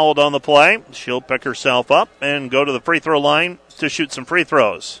is fouled on the play. She'll pick herself up and go to the free throw line to shoot some free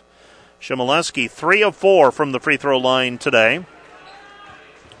throws. Chmielewski 3 of 4 from the free throw line today.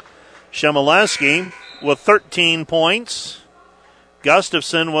 Chmielewski with 13 points.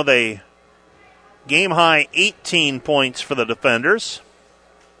 Gustafson with a game-high 18 points for the defenders.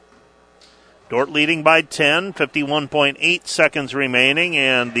 Dort leading by 10, 51.8 seconds remaining,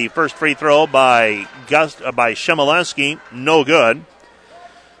 and the first free throw by Chmielewski, no good.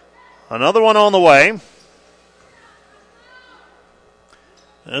 Another one on the way.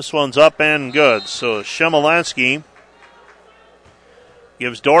 This one's up and good. So Chmielewski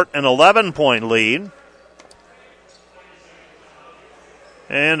gives Dort an 11-point lead.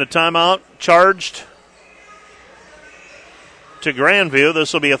 And a timeout charged to Grandview.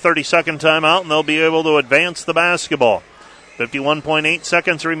 This will be a 30-second timeout, and they'll be able to advance the basketball. 51.8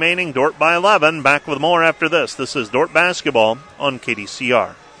 seconds remaining. Dort by 11. Back with more after this. This is Dort Basketball on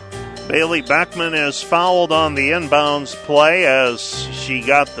KDCR. Bailey Beckman is fouled on the inbounds play as she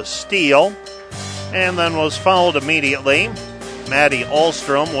got the steal and then was fouled immediately. Maddie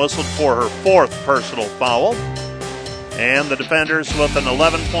Ahlstrom whistled for her fourth personal foul. And the defenders with an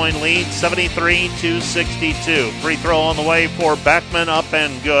 11-point lead, 73-62. Free throw on the way for Beckman, up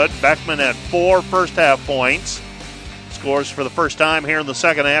and good. Beckman had 4 first-half points. Scores for the first time here in the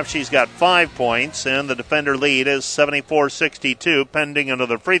second half. She's got 5 points, and the defender lead is 74-62, pending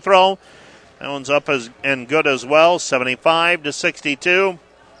another free throw. That one's up and good as well, 75-62.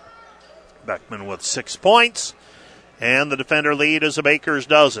 Beckman with 6 points, and the defender lead is a baker's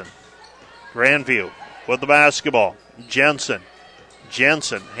dozen. Grandview with the basketball. Jensen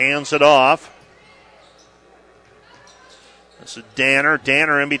hands it off. This is Danner.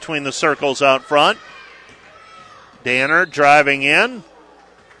 Danner in between the circles out front. Danner driving in.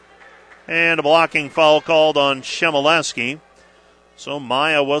 And a blocking foul called on Shemileski. So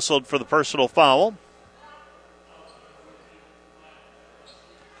Maya whistled for the personal foul.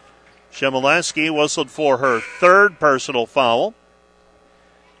 Shemileski whistled for her third personal foul.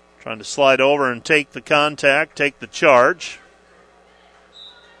 Trying to slide over and take the contact, take the charge.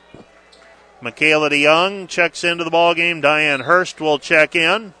 Michaela DeYoung checks into the ballgame. Diane Hurst will check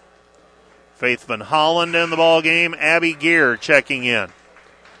in. Faith Van Holland in the ballgame. Abby Gear checking in.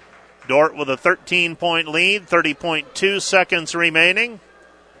 Dordt with a 13-point lead, 30.2 seconds remaining.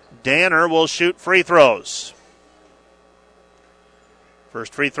 Danner will shoot free throws.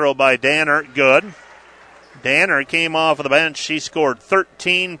 First free throw by Danner, good. Danner came off of the bench. She scored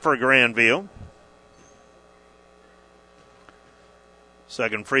 13 for Grandview.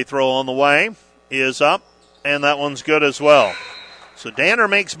 Second free throw on the way is up, and that one's good as well. So Danner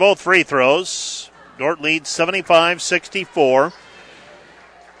makes both free throws. Dordt leads 75-64.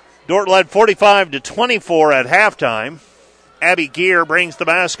 Dordt led 45-24 at halftime. Abby Gear brings the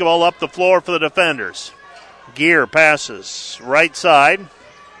basketball up the floor for the defenders. Gear passes right side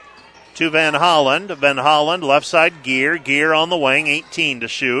to Van Holland. Van Holland, left side, Gear. Gear on the wing, 18 to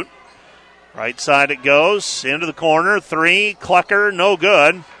shoot. Right side it goes, into the corner. 3, Klecker, no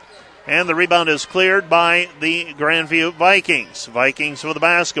good. And the rebound is cleared by the Grandview Vikings. Vikings with the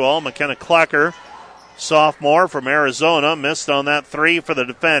basketball. McKenna Klecker, sophomore from Arizona, missed on that 3 for the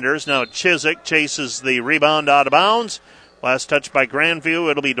defenders. Now Chiswick chases the rebound out of bounds. Last touch by Grandview.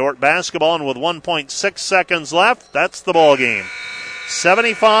 It'll be Dordt basketball, and with 1.6 seconds left, that's the ball game.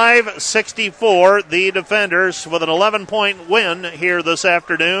 75-64, the defenders with an 11-point win here this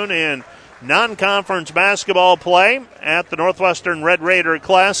afternoon in non-conference basketball play at the Northwestern Red Raider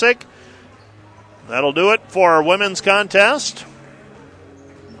Classic. That'll do it for our women's contest.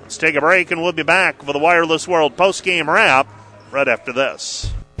 Let's take a break, and we'll be back with the Wireless World postgame wrap right after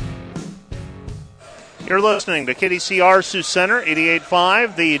this. You're listening to KDCR Sioux Center,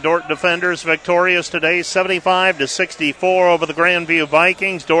 88.5. The Dordt defenders victorious today, 75-64 over the Grandview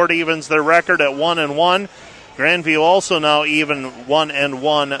Vikings. Dordt evens their record at 1-1. Grandview also now even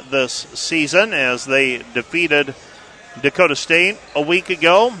 1-1 this season as they defeated Dakota State a week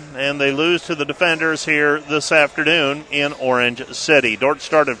ago, and they lose to the defenders here this afternoon in Orange City. Dordt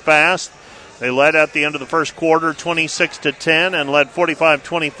started fast. They led at the end of the first quarter 26-10 and led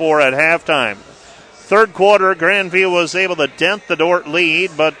 45-24 at halftime. Third quarter, Grandview was able to dent the Dordt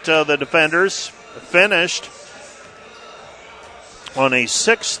lead, but the defenders finished on a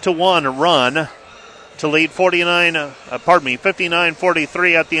 6-1 run to lead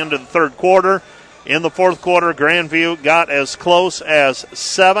 59-43 at the end of the third quarter. In the fourth quarter, Grandview got as close as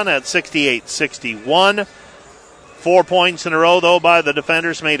 7 at 68-61. 4 points in a row, though, by the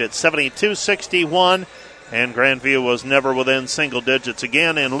defenders made it 72-61. And Grandview was never within single digits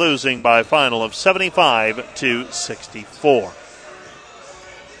again in losing by a final of 75-64.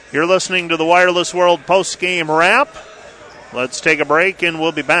 You're listening to the Wireless World post-game wrap. Let's take a break, and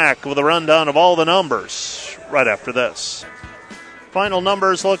we'll be back with a rundown of all the numbers right after this. Final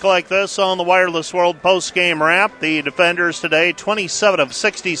numbers look like this on the Wireless World post-game wrap. The defenders today, 27 of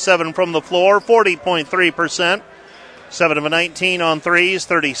 67 from the floor, 40.3%. 7 of 19 on threes,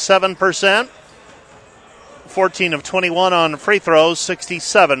 37%. 14 of 21 on free throws,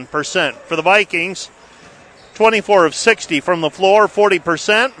 67%. For the Vikings, 24 of 60 from the floor,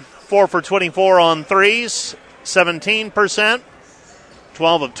 40%. 4 for 24 on threes, 17%.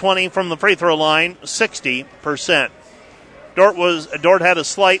 12 of 20 from the free throw line, 60%. Dordt had a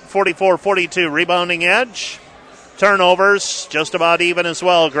slight 44-42 rebounding edge. Turnovers, just about even as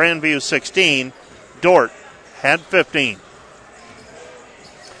well. Grandview 16. Dordt had 15.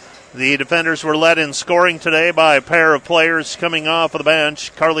 The defenders were led in scoring today by a pair of players coming off of the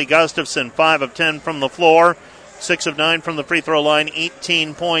bench. Carly Gustafson, 5 of 10 from the floor, 6 of 9 from the free throw line,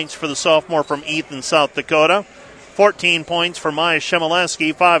 18 points for the sophomore from Ethan, South Dakota. 14 points for Maya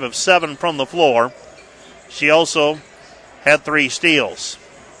Shemileski, 5 of 7 from the floor. She also had 3 steals.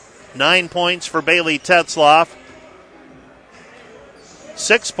 9 points for Bailey Tetzloff.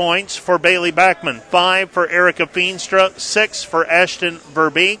 6 points for Bailey Backman. 5 for Erica Feenstra. 6 for Ashton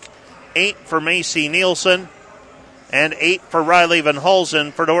Verbeek. 8 for Macy Nielsen. And 8 for Riley Van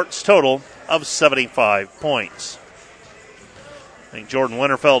Hulsen for Dort's total of 75 points. I think Jordan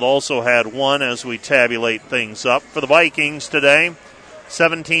Winterfeld also had 1 as we tabulate things up. For the Vikings today,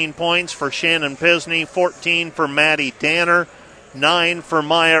 17 points for Shannon Pisney, 14 for Maddie Danner, 9 for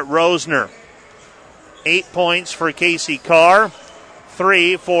Maya Rosner. 8 points for Casey Carr,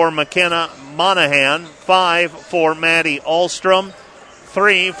 3 for McKenna Monahan, 5 for Maddie Alstrom,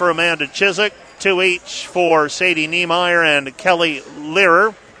 3 for Amanda Chiswick, 2 each for Sadie Niemeyer and Kelly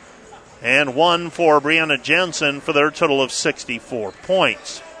Learer, and 1 for Brianna Jensen for their total of 64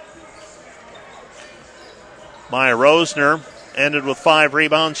 points. Maya Rosner ended with 5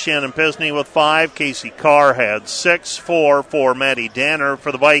 rebounds. Shannon Pisney with 5. Casey Carr had 6. 4 for Maddie Danner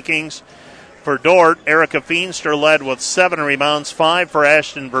for the Vikings. For Dort, Erica Feenstra led with 7 rebounds. 5 for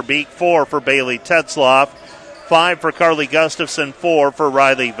Ashton Verbeek. 4 for Bailey Tetzloff. 5 for Carly Gustafson. 4 for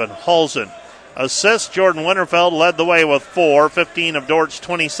Riley Van Hulsen. Assists, Jordan Winterfeld led the way with 4. 15 of Dort's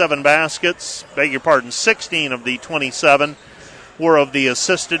 27 baskets. 16 of the 27 were of the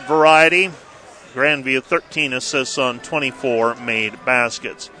assisted variety. Grandview 13 assists on 24 made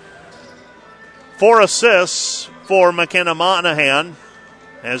baskets. 4 assists for McKenna Monahan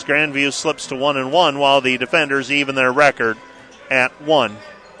as Grandview slips to 1-1 while the defenders even their record at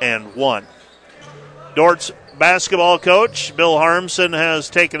 1-1. Dort's basketball coach, Bill Harmson, has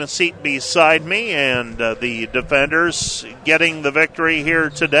taken a seat beside me, and the defenders getting the victory here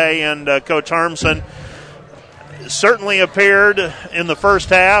today. And Coach Harmson certainly appeared in the first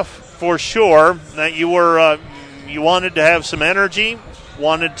half for sure that you wanted to have some energy,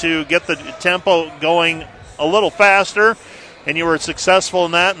 wanted to get the tempo going a little faster, and you were successful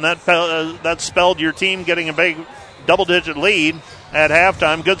in that, and that spelled your team getting a big double-digit lead at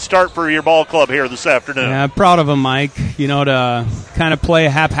halftime. Good start for your ball club here this afternoon. Yeah, I'm proud of them, Mike. To kind of play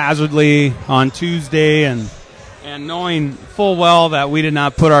haphazardly on Tuesday and knowing full well that we did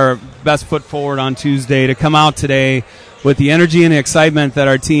not put our best foot forward on Tuesday, to come out today with the energy and the excitement that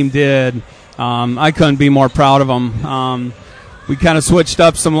our team did, I couldn't be more proud of them. We kind of switched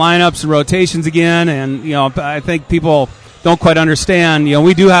up some lineups and rotations again, and I think people don't quite understand.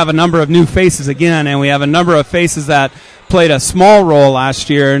 We do have a number of new faces again, and we have a number of faces that played a small role last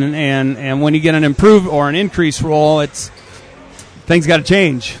year, and when you get an improved or an increased role, things got to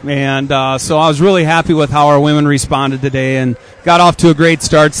change. And so I was really happy with how our women responded today and got off to a great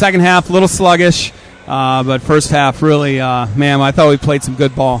start. Second half, a little sluggish, but first half really, I thought we played some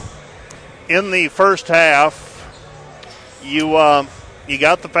good ball. In the first half, you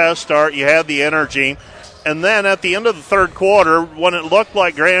got the fast start, you had the energy. And then at the end of the third quarter, when it looked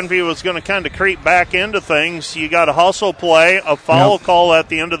like Grandview was going to kind of creep back into things, you got a hustle play, a foul call at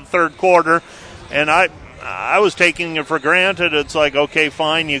the end of the third quarter, and I was taking it for granted. It's like, okay,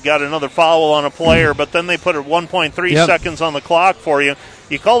 fine, you got another foul on a player, but then they put 1.3 seconds on the clock for you.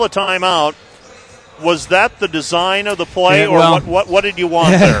 You call a timeout. Was that the design of the play, what did you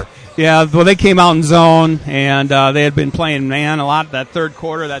want there? Yeah, well, they came out in zone, and they had been playing man a lot that third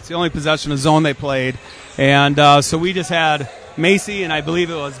quarter. That's the only possession of zone they played. And so we just had Macy and I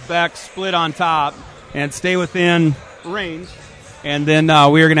believe it was Beck split on top and stay within range. And then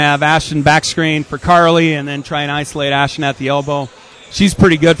we were going to have Ashton back screen for Carly and then try and isolate Ashton at the elbow. She's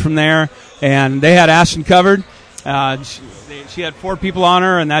pretty good from there. And they had Ashton covered. She had 4 people on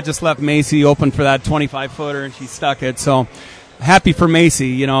her, and that just left Macy open for that 25-footer, and she stuck it. So happy for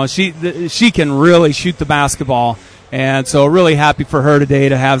Macy. She can really shoot the basketball. And so really happy for her today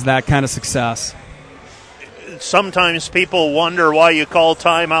to have that kind of success. Sometimes people wonder why you call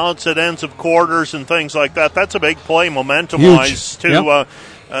timeouts at ends of quarters and things like that. That's a big play momentum-wise, too. Yep.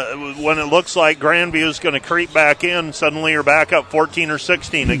 When it looks like Grandview is going to creep back in, suddenly you're back up 14 or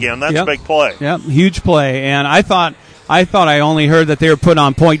 16 again. That's a big play. Yep, huge play. And I thought I only heard that they were put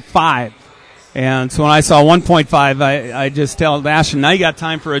on 0.5. And so when I saw 1.5, I just tell Ashton, now you got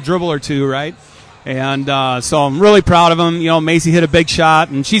time for a dribble or two, right? And so I'm really proud of him. Macy hit a big shot,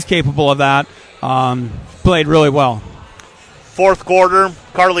 and she's capable of that. Played really well. Fourth quarter,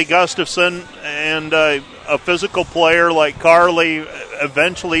 Carly Gustafson, and a physical player like Carly,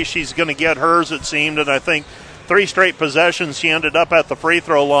 eventually she's going to get hers, it seemed, and I think 3 straight possessions she ended up at the free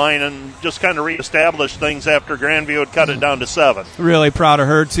throw line and just kind of reestablished things after Grandview had cut it down to 7. Really proud of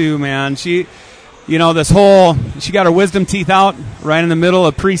her too, man. she got her wisdom teeth out right in the middle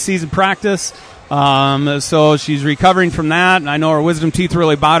of preseason practice. So she's recovering from that. And I know her wisdom teeth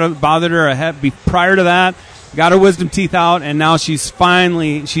really bothered her prior to that. Got her wisdom teeth out, and now she's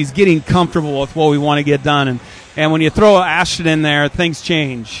getting comfortable with what we want to get done. And when you throw Ashton in there, things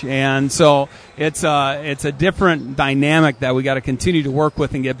change. And so it's a different dynamic that we got to continue to work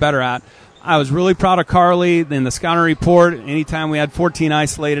with and get better at. I was really proud of Carly in the scouting report. Anytime we had 14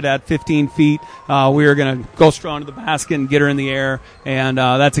 isolated at 15 feet, we were going to go strong to the basket and get her in the air. And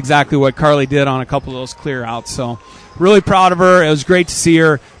that's exactly what Carly did on a couple of those clear outs. So really proud of her. It was great to see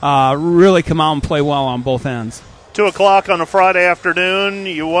her really come out and play well on both ends. 2 o'clock on a Friday afternoon.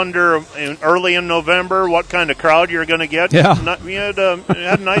 You wonder early in November what kind of crowd you're going to get. Yeah. You had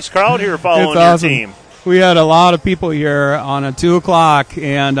a nice crowd here following your team. We had a lot of people here on a 2 o'clock,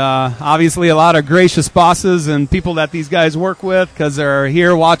 and obviously a lot of gracious bosses and people that these guys work with because they're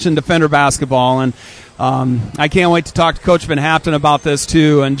here watching Defender basketball. And I can't wait to talk to Coach Van Haften about this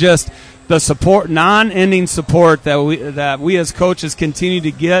too, and just the support, non-ending support that we as coaches continue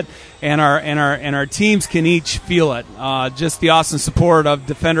to get, and our teams can each feel it. Just the awesome support of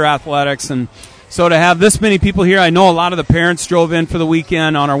Defender Athletics. And so to have this many people here, I know a lot of the parents drove in for the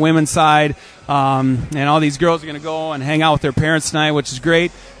weekend on our women's side. And all these girls are going to go and hang out with their parents tonight, which is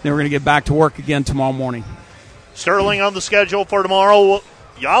great. Then we're going to get back to work again tomorrow morning. Sterling on the schedule for tomorrow.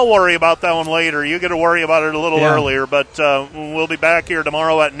 Y'all worry about that one later. You get to worry about it a little earlier, but we'll be back here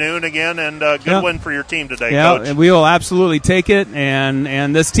tomorrow at noon again, and good win for your team today, Coach. Yeah, we will absolutely take it,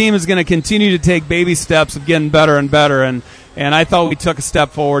 and this team is going to continue to take baby steps of getting better and better, and I thought we took a step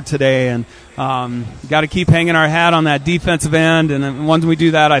forward today, and got to keep hanging our hat on that defensive end, and then once we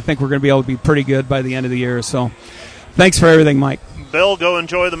do that, I think we're going to be able to be pretty good by the end of the year. So thanks for everything, Mike. Bill, go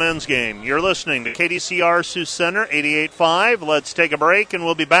enjoy the men's game. You're listening to KDCR Sioux Center, 88.5. Let's take a break, and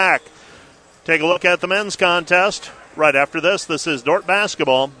we'll be back. Take a look at the men's contest right after this. This is Dordt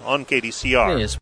Basketball on KDCR.